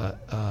that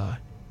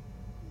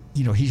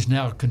he's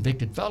now a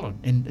convicted felon,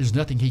 and there's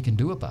nothing he can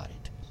do about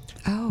it.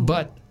 Oh.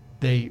 But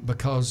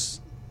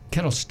because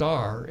Kenneth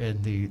Starr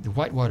and the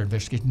Whitewater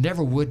investigation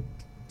never would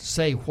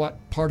say what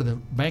part of the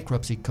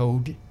bankruptcy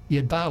code he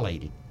had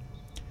violated,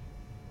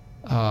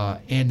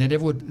 and then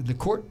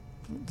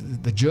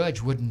the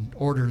judge wouldn't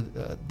order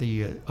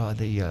the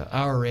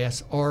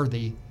IRS or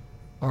the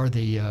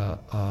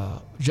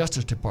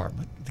Justice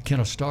Department, the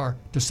Kenneth Starr,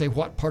 to say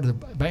what part of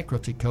the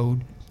bankruptcy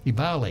code he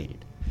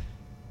violated.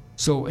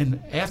 So,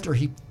 after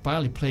he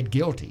finally pled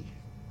guilty,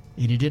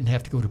 and he didn't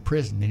have to go to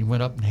prison, and he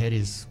went up and had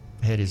his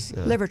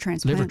liver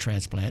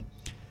transplant.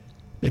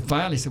 They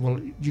finally said,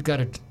 "Well,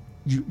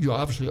 you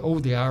obviously owe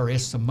the IRS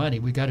some money.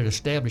 We got to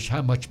establish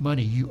how much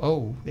money you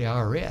owe the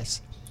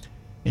IRS."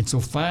 And so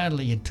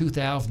finally, in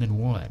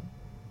 2001,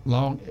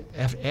 long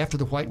after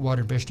the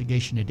Whitewater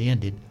investigation had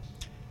ended,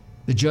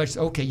 the judge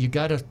said, "Okay, you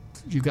got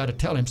to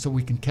tell him so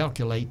we can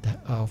calculate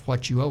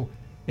what you owe."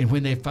 And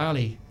when they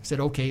finally said,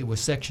 "Okay, it was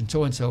section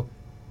so and so,"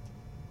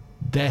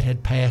 that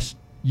had passed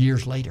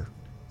years later,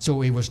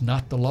 so it was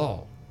not the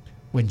law.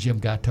 when Jim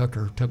Guy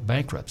Tucker took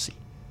bankruptcy.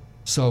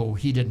 So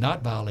he did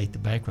not violate the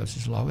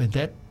bankruptcy law,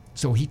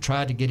 so he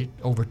tried to get it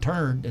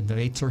overturned, and the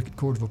Eighth Circuit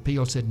Court of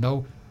Appeals said,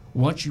 no,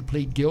 once you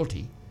plead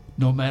guilty,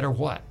 no matter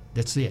what,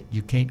 that's it.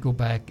 You can't go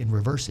back and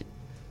reverse it.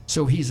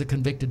 So he's a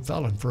convicted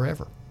felon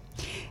forever.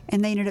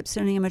 And they ended up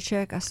sending him a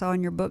check, I saw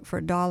in your book,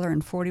 for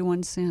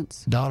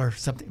 $1.41.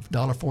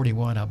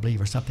 $1.41, I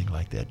believe, or something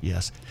like that.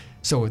 Yes.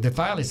 So they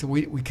finally said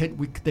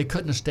they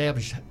couldn't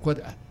establish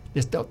whether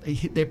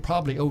they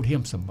probably owed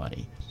him some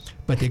money,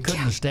 but they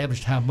couldn't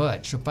establish how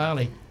much. So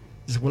finally,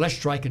 they said, well, let's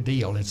strike a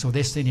deal, and so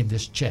they sent him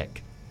this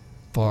check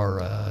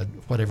for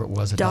whatever it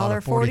was,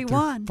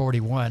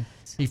 $1.41.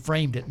 He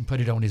framed it and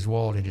put it on his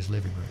wall in his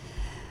living room.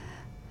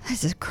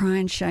 That's a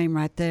crying shame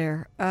right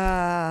there.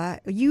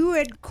 You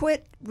had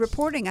quit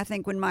reporting, I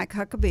think, when Mike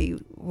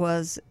Huckabee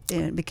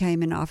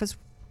became in office.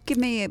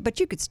 But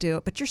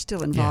you're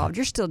still involved. Yeah.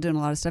 You're still doing a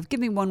lot of stuff. Give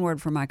me one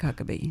word for Mike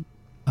Huckabee.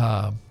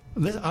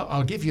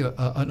 I'll give you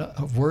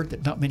a word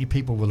that not many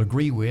people will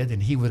agree with,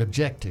 and he would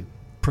object to: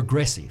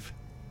 progressive.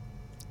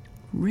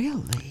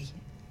 Really?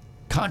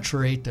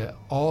 Contrary to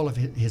all of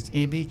his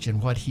image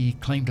and what he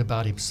claimed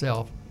about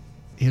himself,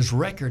 his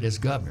record as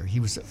governor, he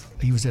was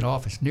in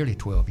office nearly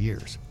 12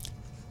 years,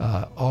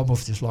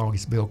 almost as long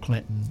as Bill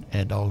Clinton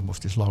and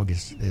almost as long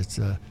as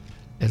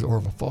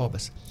Orville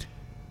Faubus.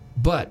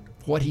 But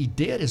what he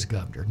did as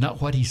governor,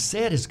 not what he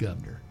said as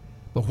governor,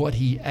 but what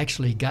he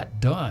actually got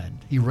done,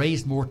 he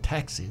raised more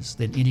taxes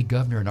than any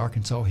governor in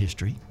Arkansas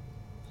history.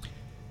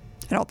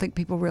 I don't think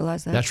people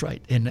realize that. That's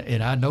right, and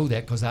I know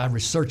that because I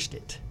researched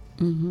it.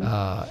 Mm-hmm.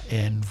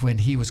 And when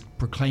he was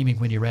proclaiming,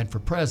 when he ran for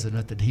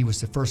president, that he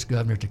was the first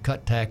governor to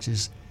cut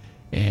taxes,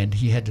 and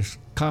he had to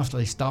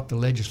constantly stop the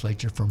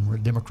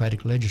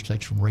Democratic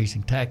legislature from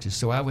raising taxes.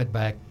 So I went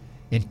back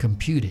and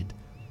computed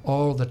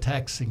all the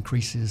tax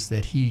increases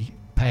that he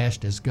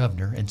passed as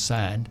governor and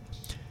signed,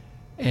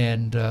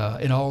 and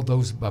all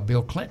those by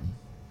Bill Clinton,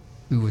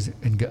 who was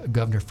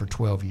governor for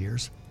 12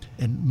 years.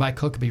 And Mike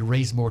Huckabee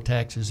raised more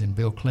taxes than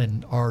Bill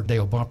Clinton or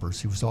Dale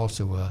Bumpers, who was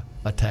also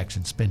a tax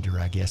and spender,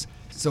 I guess.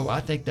 So I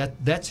think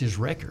that's his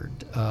record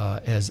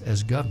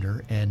as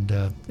governor, and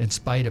in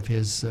spite of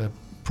his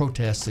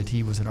protests that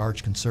he was an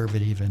arch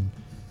conservative and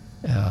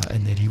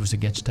that he was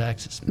against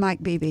taxes.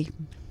 Mike Beebe,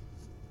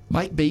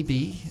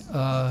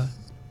 an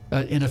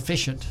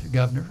efficient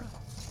governor.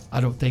 I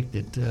don't think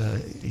that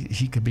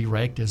he could be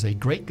ranked as a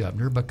great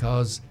governor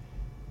because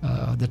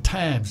the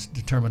times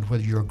determine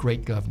whether you're a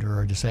great governor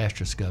or a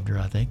disastrous governor,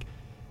 I think.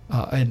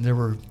 And there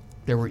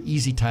were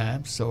easy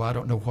times, so I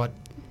don't know what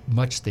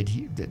much that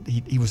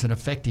he was an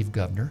effective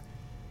governor.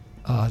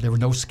 There were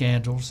no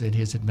scandals in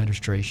his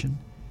administration.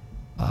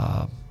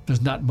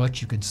 There's not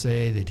much you can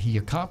say that he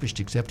accomplished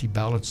except he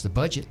balanced the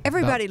budget.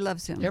 Everybody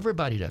loves him.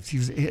 Everybody does.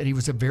 He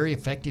was a very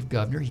effective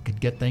governor. He could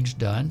get things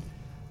done.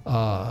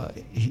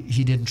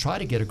 He didn't try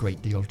to get a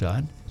great deal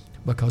done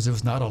because there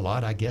was not a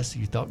lot, I guess,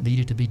 you thought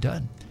needed to be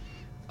done.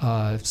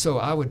 So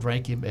I would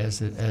rank him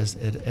as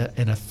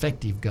an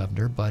effective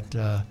governor, but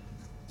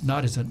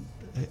not as a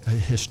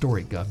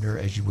historic governor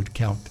as you would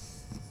count,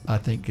 I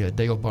think,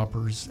 Dale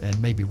Bumpers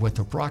and maybe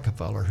Winthrop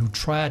Rockefeller, who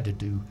tried to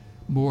do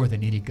more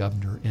than any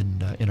governor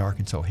in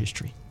Arkansas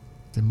history.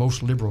 The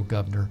most liberal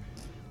governor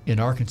in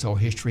Arkansas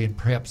history and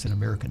perhaps in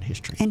American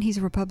history. And he's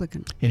a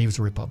Republican. And he was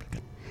a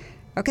Republican.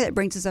 Okay, that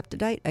brings us up to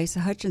date.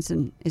 Asa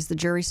Hutchinson, is the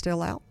jury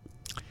still out?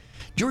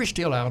 Jury's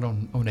still out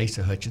on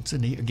Asa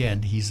Hutchinson.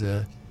 He's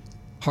a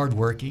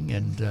hardworking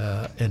and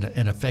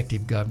an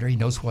effective governor. He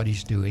knows what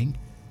he's doing.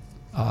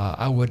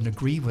 I wouldn't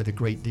agree with a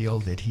great deal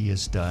that he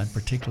has done,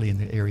 particularly in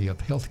the area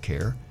of health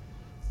care.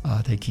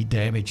 I think he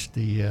damaged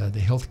the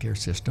health care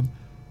system.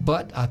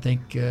 But I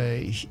think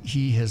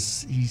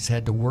he's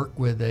had to work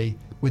with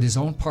his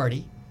own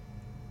party,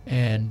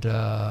 and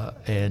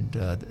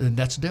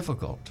that's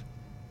difficult.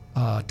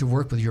 To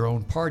work with your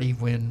own party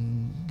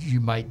when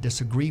you might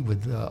disagree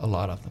with a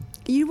lot of them.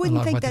 You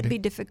wouldn't think that'd be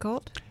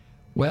difficult?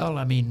 Well,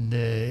 I mean,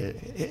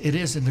 it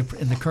is in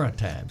the current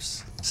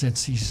times,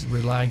 since he's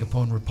relying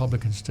upon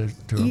Republicans to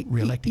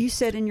reelect him. You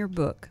said in your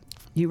book,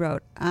 you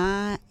wrote,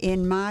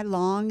 in my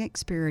long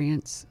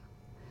experience,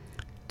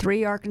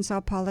 3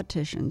 Arkansas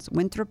politicians,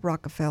 Winthrop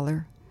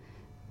Rockefeller,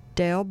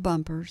 Dale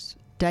Bumpers,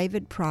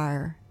 David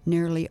Pryor,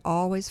 nearly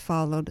always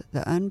followed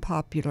the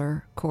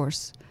unpopular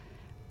course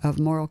of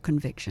moral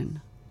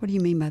conviction. What do you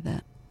mean by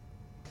that?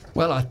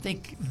 Well, I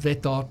think they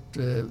thought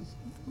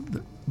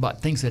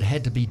about things that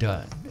had to be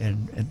done,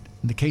 and in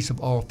the case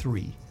of all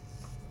 3,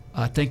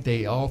 I think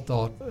they all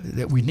thought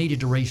that we needed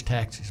to raise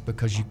taxes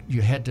because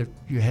you had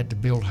to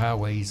build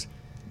highways,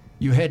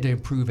 you had to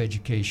improve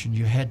education,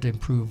 you had to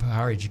improve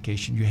higher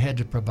education, you had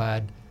to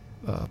provide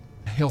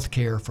health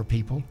care for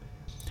people,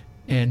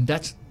 and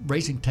that's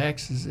raising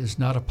taxes is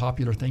not a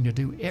popular thing to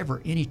do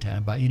ever,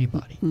 anytime, by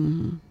anybody.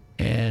 Mm-hmm.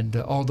 And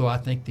although I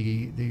think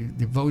the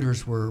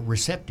voters were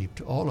receptive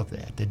to all of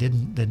that,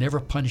 they never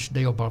punished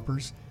Dale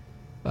Bumpers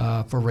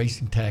for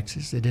raising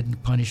taxes. They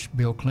didn't punish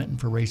Bill Clinton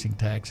for raising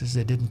taxes.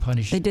 They didn't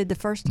punish. They did the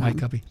first time. Mike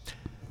Huckabee.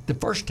 The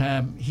first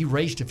time he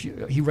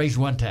raised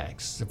one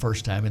tax. The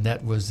first time, and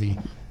that was the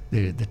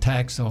the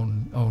tax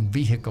on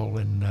vehicle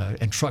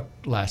and truck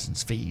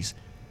license fees,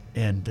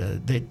 and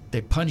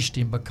they punished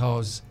him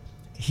because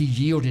he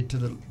yielded to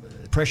the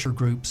pressure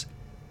groups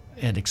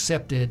and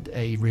accepted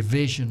a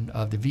revision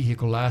of the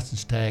vehicle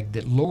license tag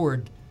that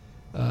lowered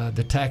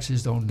the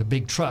taxes on the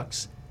big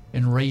trucks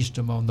and raised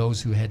them on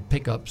those who had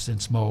pickups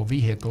and small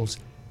vehicles.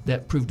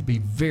 That proved to be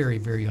very,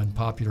 very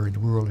unpopular in the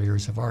rural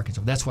areas of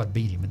Arkansas. That's what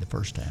beat him in the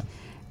first time.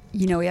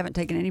 You know, we haven't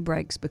taken any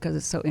breaks because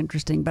it's so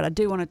interesting, but I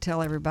do want to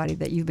tell everybody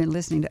that you've been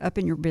listening to Up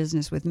in Your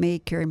Business with me,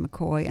 Carrie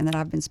McCoy, and that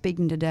I've been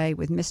speaking today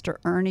with Mr.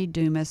 Ernie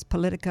Dumas,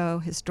 Politico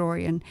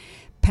historian,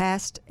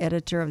 past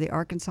editor of the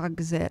Arkansas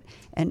Gazette,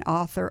 and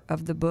author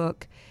of the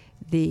book,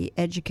 The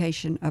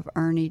Education of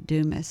Ernie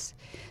Dumas.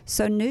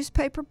 So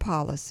newspaper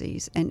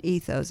policies and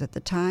ethos at the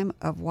time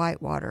of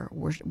Whitewater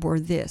were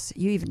this.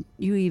 You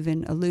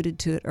even alluded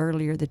to it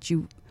earlier that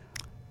you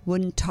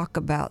wouldn't talk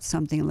about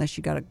something unless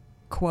you got a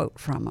quote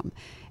from them.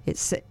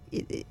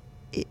 The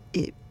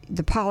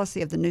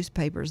policy of the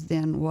newspapers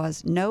then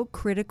was no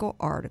critical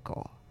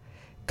article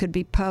could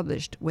be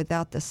published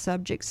without the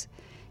subjects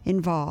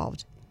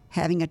involved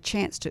having a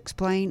chance to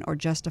explain or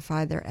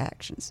justify their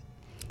actions,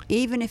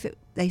 even if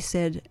they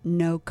said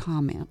no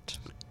comment.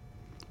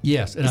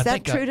 Yes, and is I that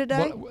think true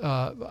today?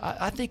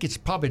 I think it's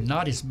probably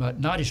not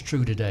as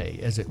true today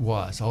as it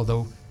was.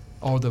 Although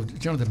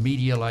the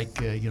media like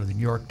the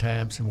New York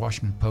Times and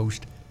Washington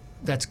Post,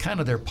 that's kind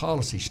of their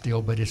policy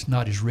still, but it's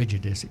not as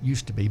rigid as it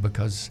used to be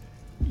because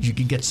you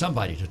can get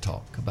somebody to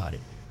talk about it.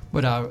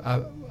 But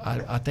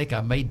I think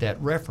I made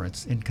that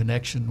reference in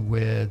connection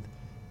with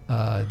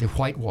the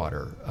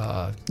Whitewater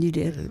You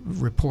did.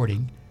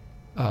 reporting.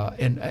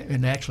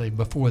 And actually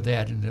before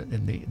that,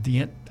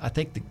 I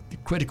think the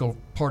critical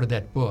part of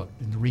that book,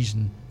 and the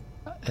reason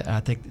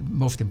I think the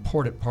most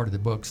important part of the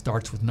book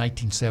starts with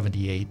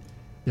 1978.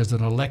 There's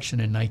an election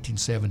in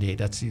 1978.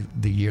 That's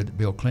the year that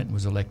Bill Clinton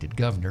was elected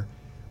governor.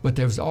 But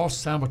there was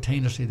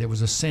simultaneously there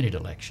was a Senate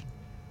election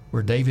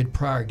where David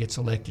Pryor gets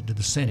elected to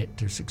the Senate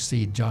to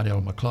succeed John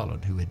L.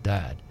 McClellan, who had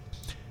died.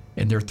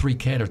 And there are three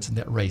candidates in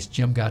that race: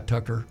 Jim Guy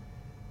Tucker,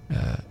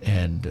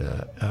 and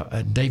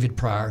David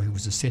Pryor, who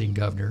was the sitting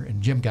governor,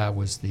 and Jim Guy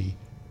was the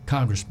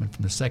congressman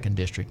from the 2nd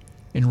District,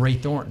 and Ray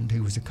Thornton,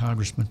 who was the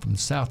congressman from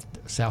South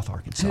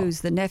Arkansas.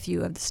 Who's the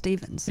nephew of the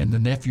Stevens. And the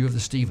nephew of the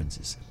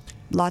Stevenses.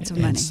 Lots of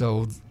money. And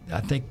so I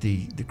think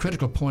the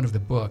critical point of the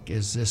book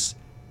is this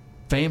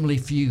family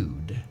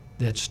feud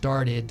that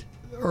started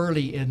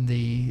early in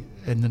the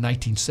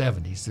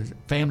 1970s. The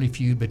family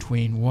feud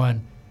between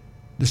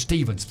the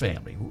Stevens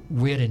family,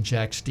 Witt and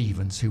Jack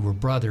Stevens, who were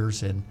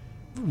brothers, and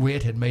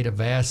Witt had made a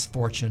vast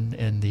fortune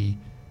in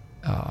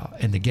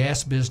the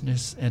gas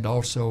business and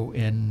also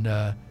in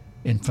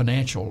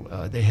financial.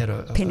 They had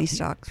a penny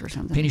stocks or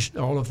something.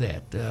 All of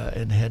that,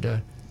 and had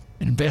an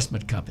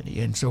investment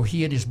company. And so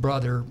he and his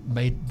brother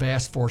made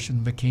vast fortune,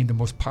 became the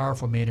most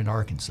powerful men in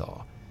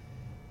Arkansas,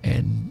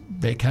 and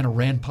they kind of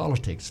ran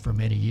politics for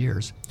many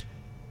years.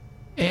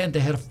 And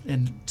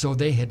so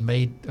they had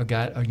made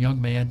a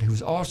young man who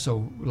was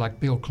also like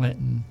Bill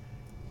Clinton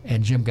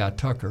and Jim Guy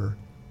Tucker,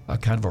 a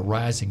kind of a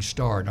rising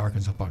star in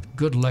Arkansas.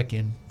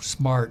 Good-looking,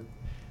 smart,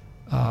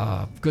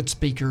 good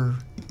speaker,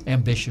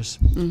 ambitious,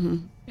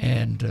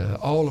 and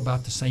all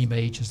about the same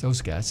age as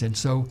those guys. And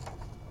so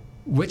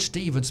Witt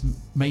Stevens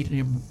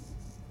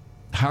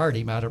hired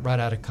him right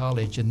out of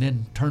college, and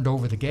then turned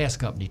over the gas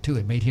company to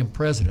him, made him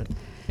president,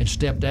 and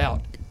stepped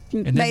out.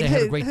 And then Made they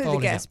had a great who the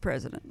falling gas out.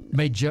 president?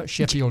 Made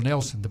Sheffield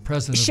Nelson the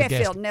president of the gas.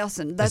 Sheffield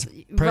Nelson. That's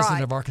president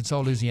right. of Arkansas,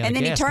 Louisiana And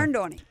then Gas he turned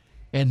Company. on him.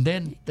 And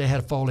then they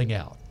had a falling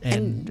out.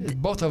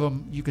 And both of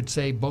them, you could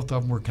say both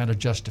of them were kind of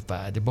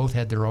justified. They both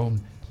had their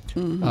own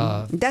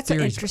That's an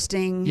theories.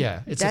 interesting.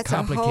 Yeah, it's that's a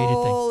complicated a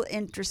whole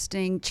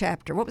interesting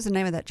chapter. What was the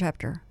name of that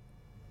chapter?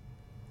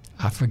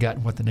 I've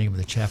forgotten what the name of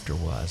the chapter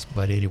was.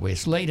 But anyway,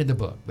 it's late in the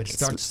book, but it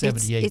starts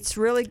 78. It's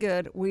really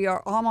good. We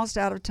are almost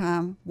out of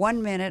time.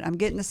 1 minute. I'm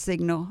getting the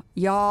signal.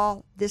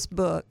 Y'all, this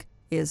book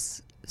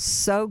is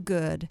so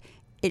good.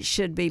 It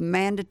should be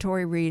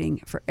mandatory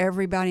reading for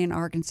everybody in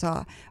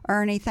Arkansas.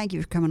 Ernie, thank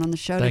you for coming on the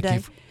show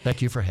today.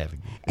 Thank you for having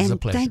me. It was a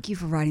pleasure. Thank you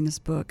for writing this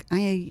book.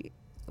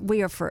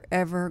 We are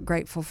forever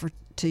grateful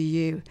to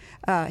you.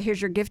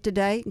 Here's your gift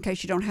today, in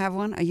case you don't have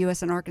one, a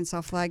U.S. and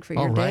Arkansas flag for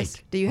your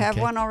desk. Do you have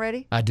one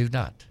already? I do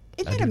not.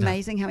 Isn't it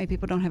amazing how many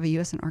people don't have a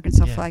U.S. and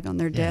Arkansas flag on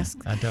their desk?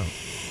 I don't.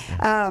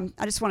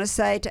 I just want to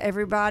say to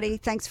everybody,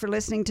 thanks for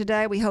listening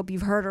today. We hope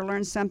you've heard or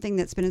learned something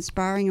that's been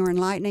inspiring or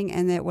enlightening,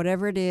 and that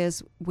whatever it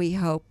is, we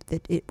hope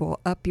that it will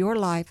up your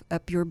life,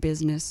 up your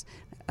business,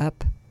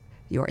 up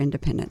your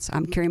independence.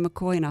 I'm Carrie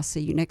McCoy, and I'll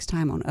see you next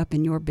time on Up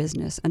in Your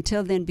Business.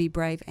 Until then, be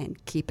brave and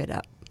keep it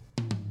up.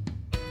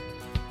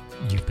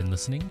 You've been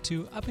listening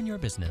to Up in Your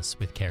Business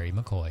with Carrie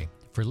McCoy.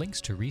 For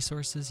links to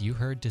resources you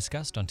heard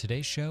discussed on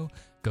today's show,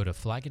 go to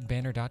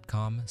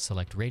flagandbanner.com,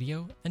 select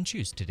radio, and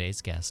choose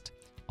today's guest.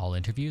 All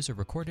interviews are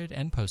recorded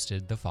and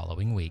posted the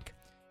following week.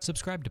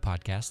 Subscribe to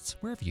podcasts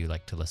wherever you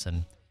like to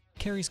listen.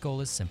 Carrie's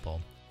goal is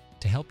simple: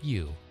 to help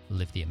you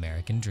live the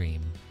American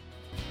dream.